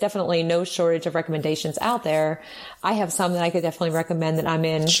 There's definitely no shortage of recommendations out there. I have some that I could definitely recommend that I'm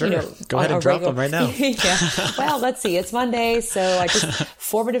in. Sure. Go ahead and drop them right now. Yeah. Well, let's see. It's Monday. So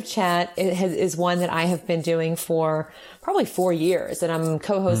Formative Chat is one that I have been doing for probably 4 years, and I'm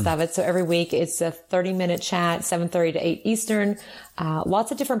co-host of it. So every week it's a 30-minute chat, 7:30 to 8 Eastern.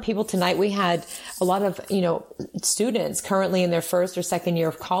 Lots of different people. Tonight we had a lot of, students currently in their first or second year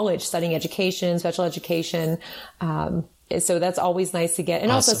of college studying education, special education. So that's always nice to get.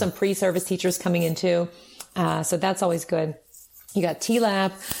 And also some pre-service teachers coming in too. So that's always good. You got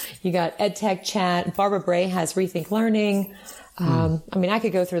T-Lab, you got EdTech Chat. Barbara Bray has Rethink Learning. I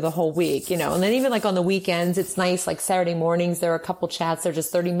could go through the whole week, and then even like on the weekends, it's nice. Like Saturday mornings, there are a couple chats. They're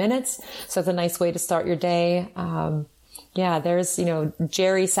just 30 minutes. So it's a nice way to start your day. There's,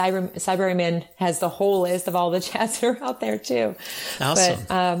 Jerry Cyberman has the whole list of all the chats that are out there too. Awesome.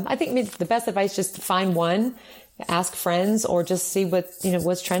 But, I think the best advice is just to find one, ask friends, or just see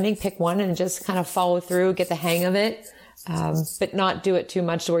what's trending, pick one and just kind of follow through, get the hang of it. But not do it too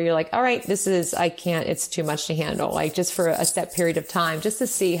much to where you're like, all right, it's too much to handle. Like just for a set period of time, just to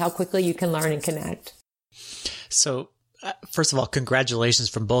see how quickly you can learn and connect. So, first of all, congratulations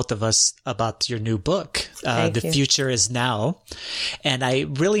from both of us about your new book, The Future is Now. And I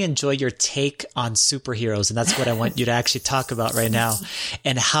really enjoy your take on superheroes. And that's what I want you to actually talk about right now,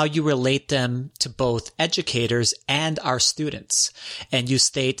 and how you relate them to both educators and our students. And you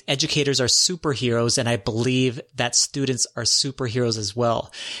state educators are superheroes, and I believe that students are superheroes as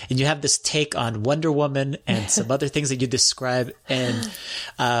well. And you have this take on Wonder Woman and some other things that you describe. And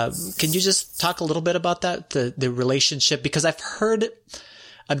can you just talk a little bit about that, the relationship? Because I've heard,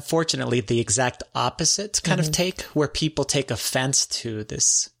 unfortunately, the exact opposite kind of take, where people take offense to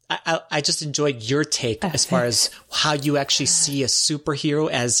this. I just enjoyed your take as far as how you actually see a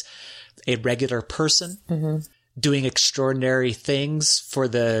superhero as a regular person doing extraordinary things for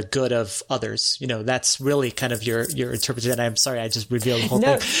the good of others. That's really kind of your interpretation. I'm sorry, I just revealed the whole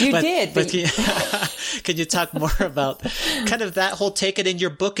thing. No, you did. But can you talk more about kind of that whole take, and in your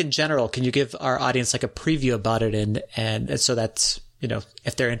book in general? Can you give our audience like a preview about it, and so that,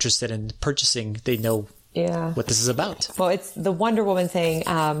 if they're interested in purchasing, they know what this is about? Well, it's the Wonder Woman thing.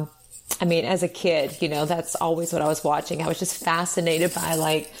 As a kid, that's always what I was watching. I was just fascinated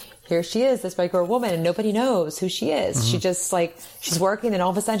by here she is, this regular woman, and nobody knows who she is. She just she's working, and all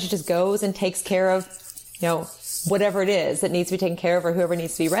of a sudden she just goes and takes care of, whatever it is that needs to be taken care of, or whoever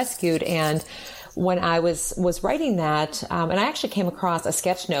needs to be rescued. And when I was writing that, and I actually came across a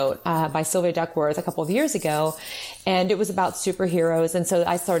sketch note by Sylvia Duckworth a couple of years ago, and it was about superheroes. And so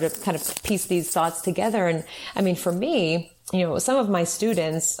I started to kind of piece these thoughts together. And for me, some of my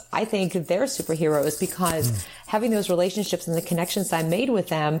students, I think they're superheroes because having those relationships and the connections I made with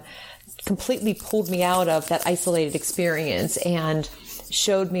them completely pulled me out of that isolated experience and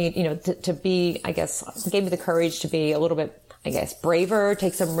showed me, to be, gave me the courage to be a little bit, braver,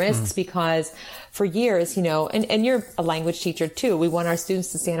 take some risks, because for years, and you're a language teacher too. We want our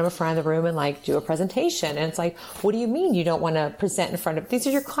students to stand in front of the room and do a presentation. And it's like, what do you mean you don't want to present in front of, these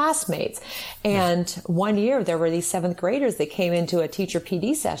are your classmates. And one year there were these 7th graders that came into a teacher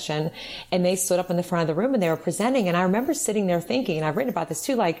PD session, and they stood up in the front of the room and they were presenting. And I remember sitting there thinking, and I've written about this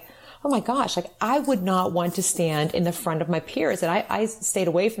too, oh my gosh, I would not want to stand in the front of my peers. And I stayed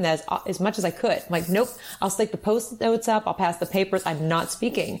away from that as much as I could. Nope, I'll stick the post-it notes up. I'll pass the papers. I'm not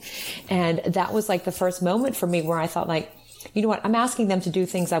speaking. And that was the first moment for me where I thought you know what? I'm asking them to do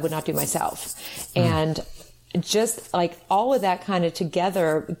things I would not do myself. And just all of that kind of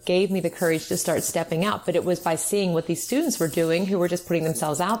together gave me the courage to start stepping out. But it was by seeing what these students were doing, who were just putting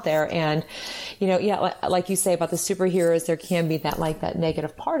themselves out there. And, like you say about the superheroes, there can be that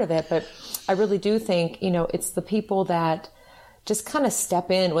negative part of it. But I really do think, it's the people that just kind of step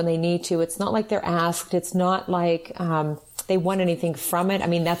in when they need to. It's not like they're asked. It's not they want anything from it.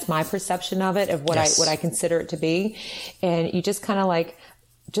 That's my perception of it, of what I consider it to be. And you just kind of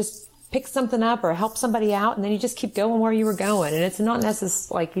just pick something up or help somebody out, and then you just keep going where you were going. And it's not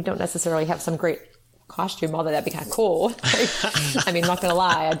you don't necessarily have some great costume, although that'd be kind of cool. Not gonna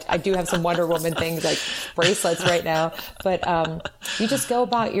lie, I do have some Wonder Woman things, bracelets right now, but you just go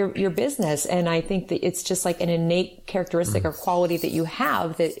about your business. And I think that it's just an innate characteristic or quality that you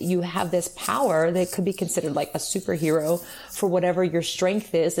have this power that could be considered a superhero for whatever your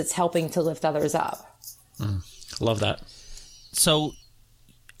strength is that's helping to lift others up. Love that. So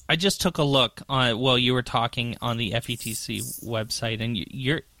I just took a look on while you were talking on the FETC website, and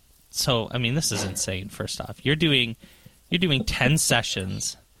you're so. I mean, this is insane. First off, you're doing 10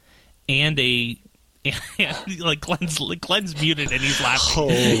 sessions and like Glenn's muted and he's laughing.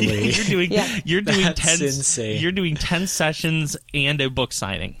 Holy, you're doing 10. Insane. You're doing 10 sessions and a book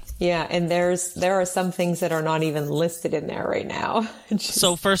signing. Yeah, and there are some things that are not even listed in there right now.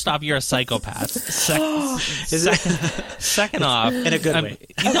 So first off, you're a psychopath. Second off, in a good way.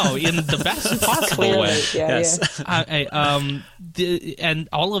 In the best possible way. Yeah, yes. yeah. And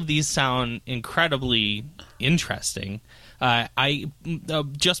all of these sound incredibly interesting. I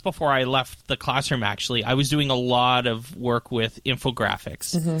just before I left the classroom, actually, I was doing a lot of work with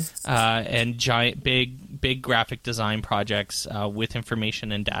infographics and giant, big graphic design projects with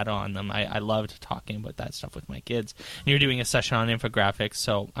information and data on them. I loved talking about that stuff with my kids. And you're doing a session on infographics,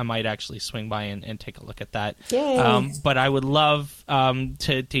 so I might actually swing by and take a look at that. Yay. But I would love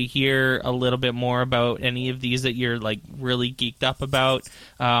to hear a little bit more about any of these that you're like really geeked up about,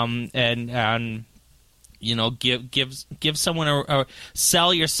 and give someone a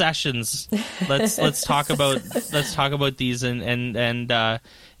sell your sessions. Let's talk about these and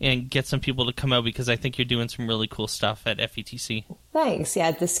get some people to come out, because I think you're doing some really cool stuff at FETC. Thanks.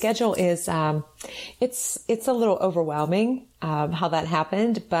 Yeah, the schedule is it's a little overwhelming how that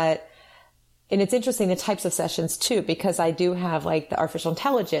happened, and it's interesting the types of sessions too, because I do have like the artificial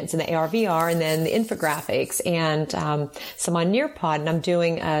intelligence and the AR VR and then the infographics and some on Nearpod, and I'm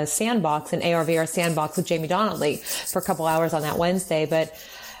doing a sandbox, an AR VR sandbox with Jamie Donnelly for a couple hours on that Wednesday. But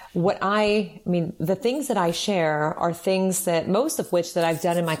the things that I share are things that most of which that I've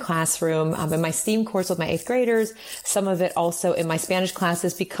done in my classroom, in my STEAM course with my 8th graders, some of it also in my Spanish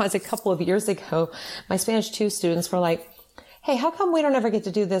classes, because a couple of years ago, my Spanish 2 students were like, hey, how come we don't ever get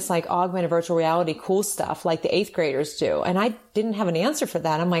to do this like augmented virtual reality cool stuff like the 8th graders do? And I didn't have an answer for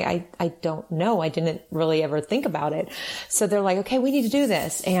that. I'm like, I don't know. I didn't really ever think about it. So they're like, okay, we need to do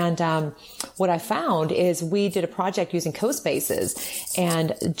this. And what I found is we did a project using CoSpaces,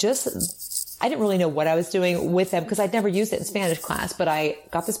 and I didn't really know what I was doing with them because I'd never used it in Spanish class, but I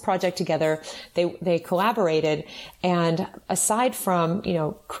got this project together. They collaborated. And aside from,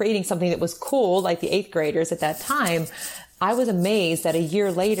 creating something that was cool, like the 8th graders at that time, I was amazed that a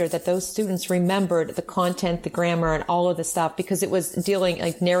year later that those students remembered the content, the grammar, and all of the stuff, because it was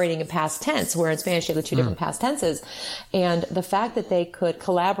narrating in past tense, where in Spanish you have the two different past tenses. And the fact that they could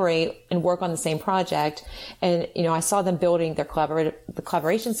collaborate and work on the same project. And, I saw them building the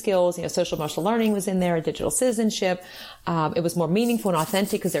collaboration skills, social emotional learning was in there, digital citizenship. It was more meaningful and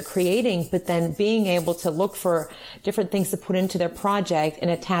authentic because they're creating, but then being able to look for different things to put into their project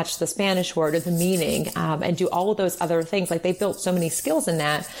and attach the Spanish word or the meaning, and do all of those other things. Like they built so many skills in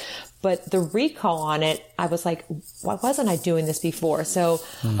that, but the recall on it, I was like, why wasn't I doing this before? So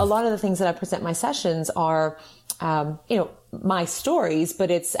a lot of the things that I present in my sessions are, my stories,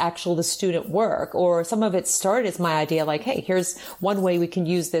 but it's actual the student work, or some of it started as my idea, like, hey, here's one way we can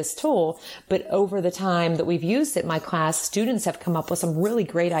use this tool. But over the time that we've used it in my class, students have come up with some really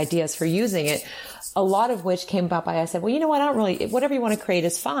great ideas for using it. A lot of which came about by, I said, well, you know what? Whatever you want to create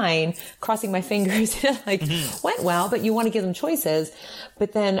is fine. Crossing my fingers, went well, but you want to give them choices.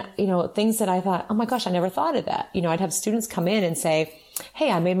 But then, things that I thought, oh my gosh, I never thought of that. I'd have students come in and say,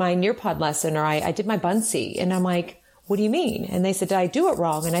 hey, I made my Nearpod lesson, or I did my Buncee. And I'm like, what do you mean? And they said, did I do it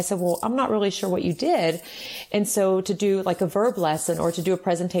wrong? And I said, well, I'm not really sure what you did. And so to do like a verb lesson or to do a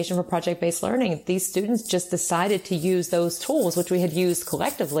presentation for project-based learning, these students just decided to use those tools, which we had used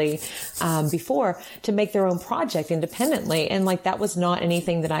collectively before, to make their own project independently. And like that was not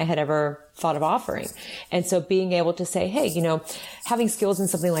anything that I had ever thought of offering. And so being able to say, hey, having skills in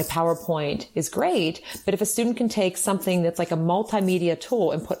something like PowerPoint is great, but if a student can take something that's like a multimedia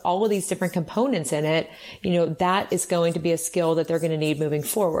tool and put all of these different components in it, that is going to be a skill that they're going to need moving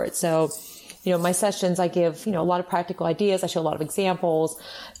forward. So, my sessions, I give, a lot of practical ideas. I show a lot of examples,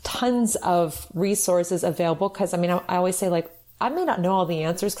 tons of resources available. Cause I always say like, I may not know all the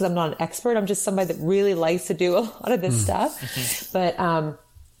answers because I'm not an expert. I'm just somebody that really likes to do a lot of this stuff. But,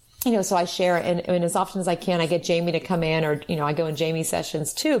 so I share, and as often as I can, I get Jamie to come in, or, I go in Jamie's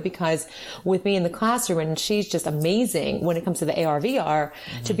sessions too, because with me in the classroom, and she's just amazing when it comes to the AR VR,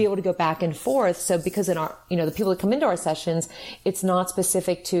 to be able to go back and forth. So because in our, the people that come into our sessions, it's not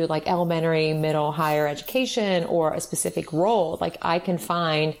specific to like elementary, middle, higher education or a specific role. Like I can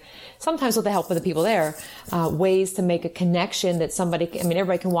find, sometimes with the help of the people there, ways to make a connection that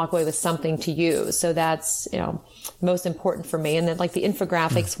everybody can walk away with something to use. So that's, most important for me. And then like the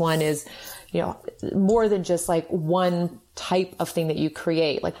infographics one is, more than just like one type of thing that you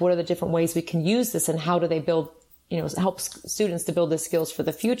create. Like what are the different ways we can use this, and how do they build, helps students to build the skills for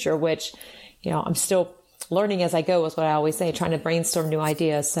the future, which, I'm still learning as I go is what I always say, trying to brainstorm new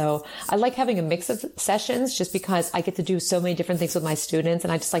ideas. So I like having a mix of sessions just because I get to do so many different things with my students,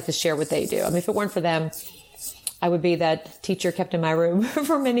 and I just like to share what they do. I mean, if it weren't for them, I would be that teacher kept in my room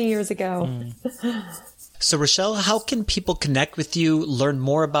for many years ago. So Rochelle, how can people connect with you, learn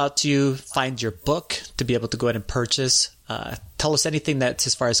more about you, find your book to be able to go ahead and purchase? Tell us anything that's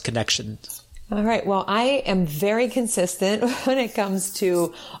as far as connection. All right. Well, I am very consistent when it comes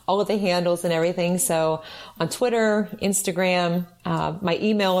to all of the handles and everything. So on Twitter, Instagram, my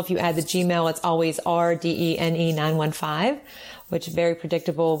email, if you add the Gmail, it's always RDENE915, which is very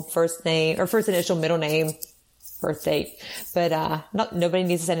predictable first name or first initial, middle name, birth date. But nobody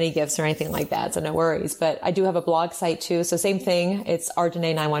needs to send any gifts or anything like that, so no worries. But I do have a blog site too, so same thing. It's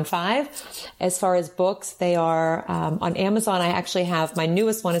RDENE915. As far as books, they are on Amazon. I actually have my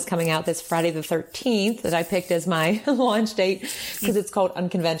newest one is coming out this Friday the 13th that I picked as my launch date because it's called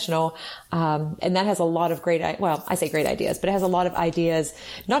Unconventional. And that has a lot of I say great ideas, but it has a lot of ideas,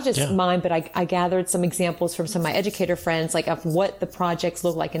 not just mine, but I gathered some examples from some of my educator friends, like of what the projects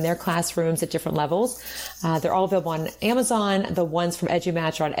look like in their classrooms at different levels. They're all available on Amazon. The ones from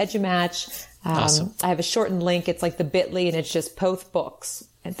EduMatch are on EduMatch. Awesome. I have a shortened link. It's like the bit.ly and it's just Poth Books.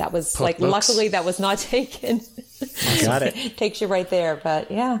 And that was Poth Books. Luckily that was not taken. Got it. Takes you right there. But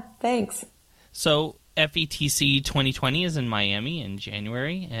yeah, thanks. So FETC 2020 is in Miami in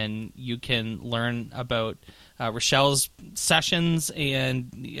January, and you can learn about Rochelle's sessions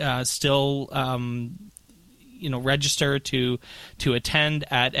and still register to attend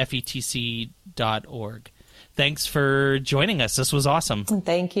at FETC.org. Thanks for joining us. This was awesome.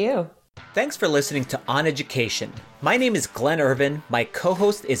 Thank you. Thanks for listening to On Education. My name is Glenn Irvin. My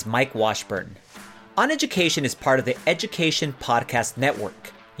co-host is Mike Washburn. On Education is part of the Education Podcast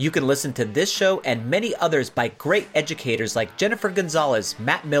Network. You can listen to this show and many others by great educators like Jennifer Gonzalez,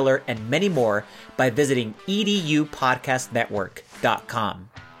 Matt Miller, and many more by visiting edupodcastnetwork.com.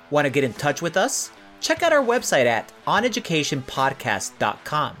 Want to get in touch with us? Check out our website at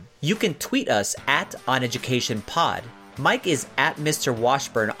oneducationpodcast.com. You can tweet us at oneducationpod. Mike is at Mr.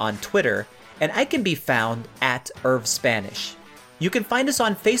 Washburn on Twitter, and I can be found at Irv Spanish. You can find us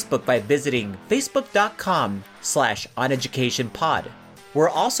on Facebook by visiting facebook.com/oneducationpod. We're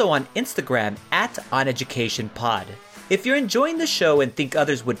also on Instagram at oneducationpod. If you're enjoying the show and think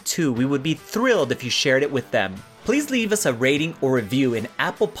others would too, we would be thrilled if you shared it with them. Please leave us a rating or review in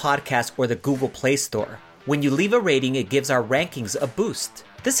Apple Podcasts or the Google Play Store. When you leave a rating, it gives our rankings a boost.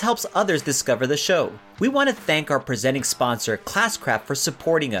 This helps others discover the show. We want to thank our presenting sponsor, Classcraft, for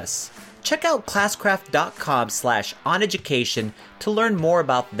supporting us. Check out classcraft.com/oneducation to learn more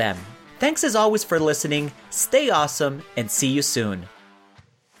about them. Thanks as always for listening, stay awesome, and see you soon.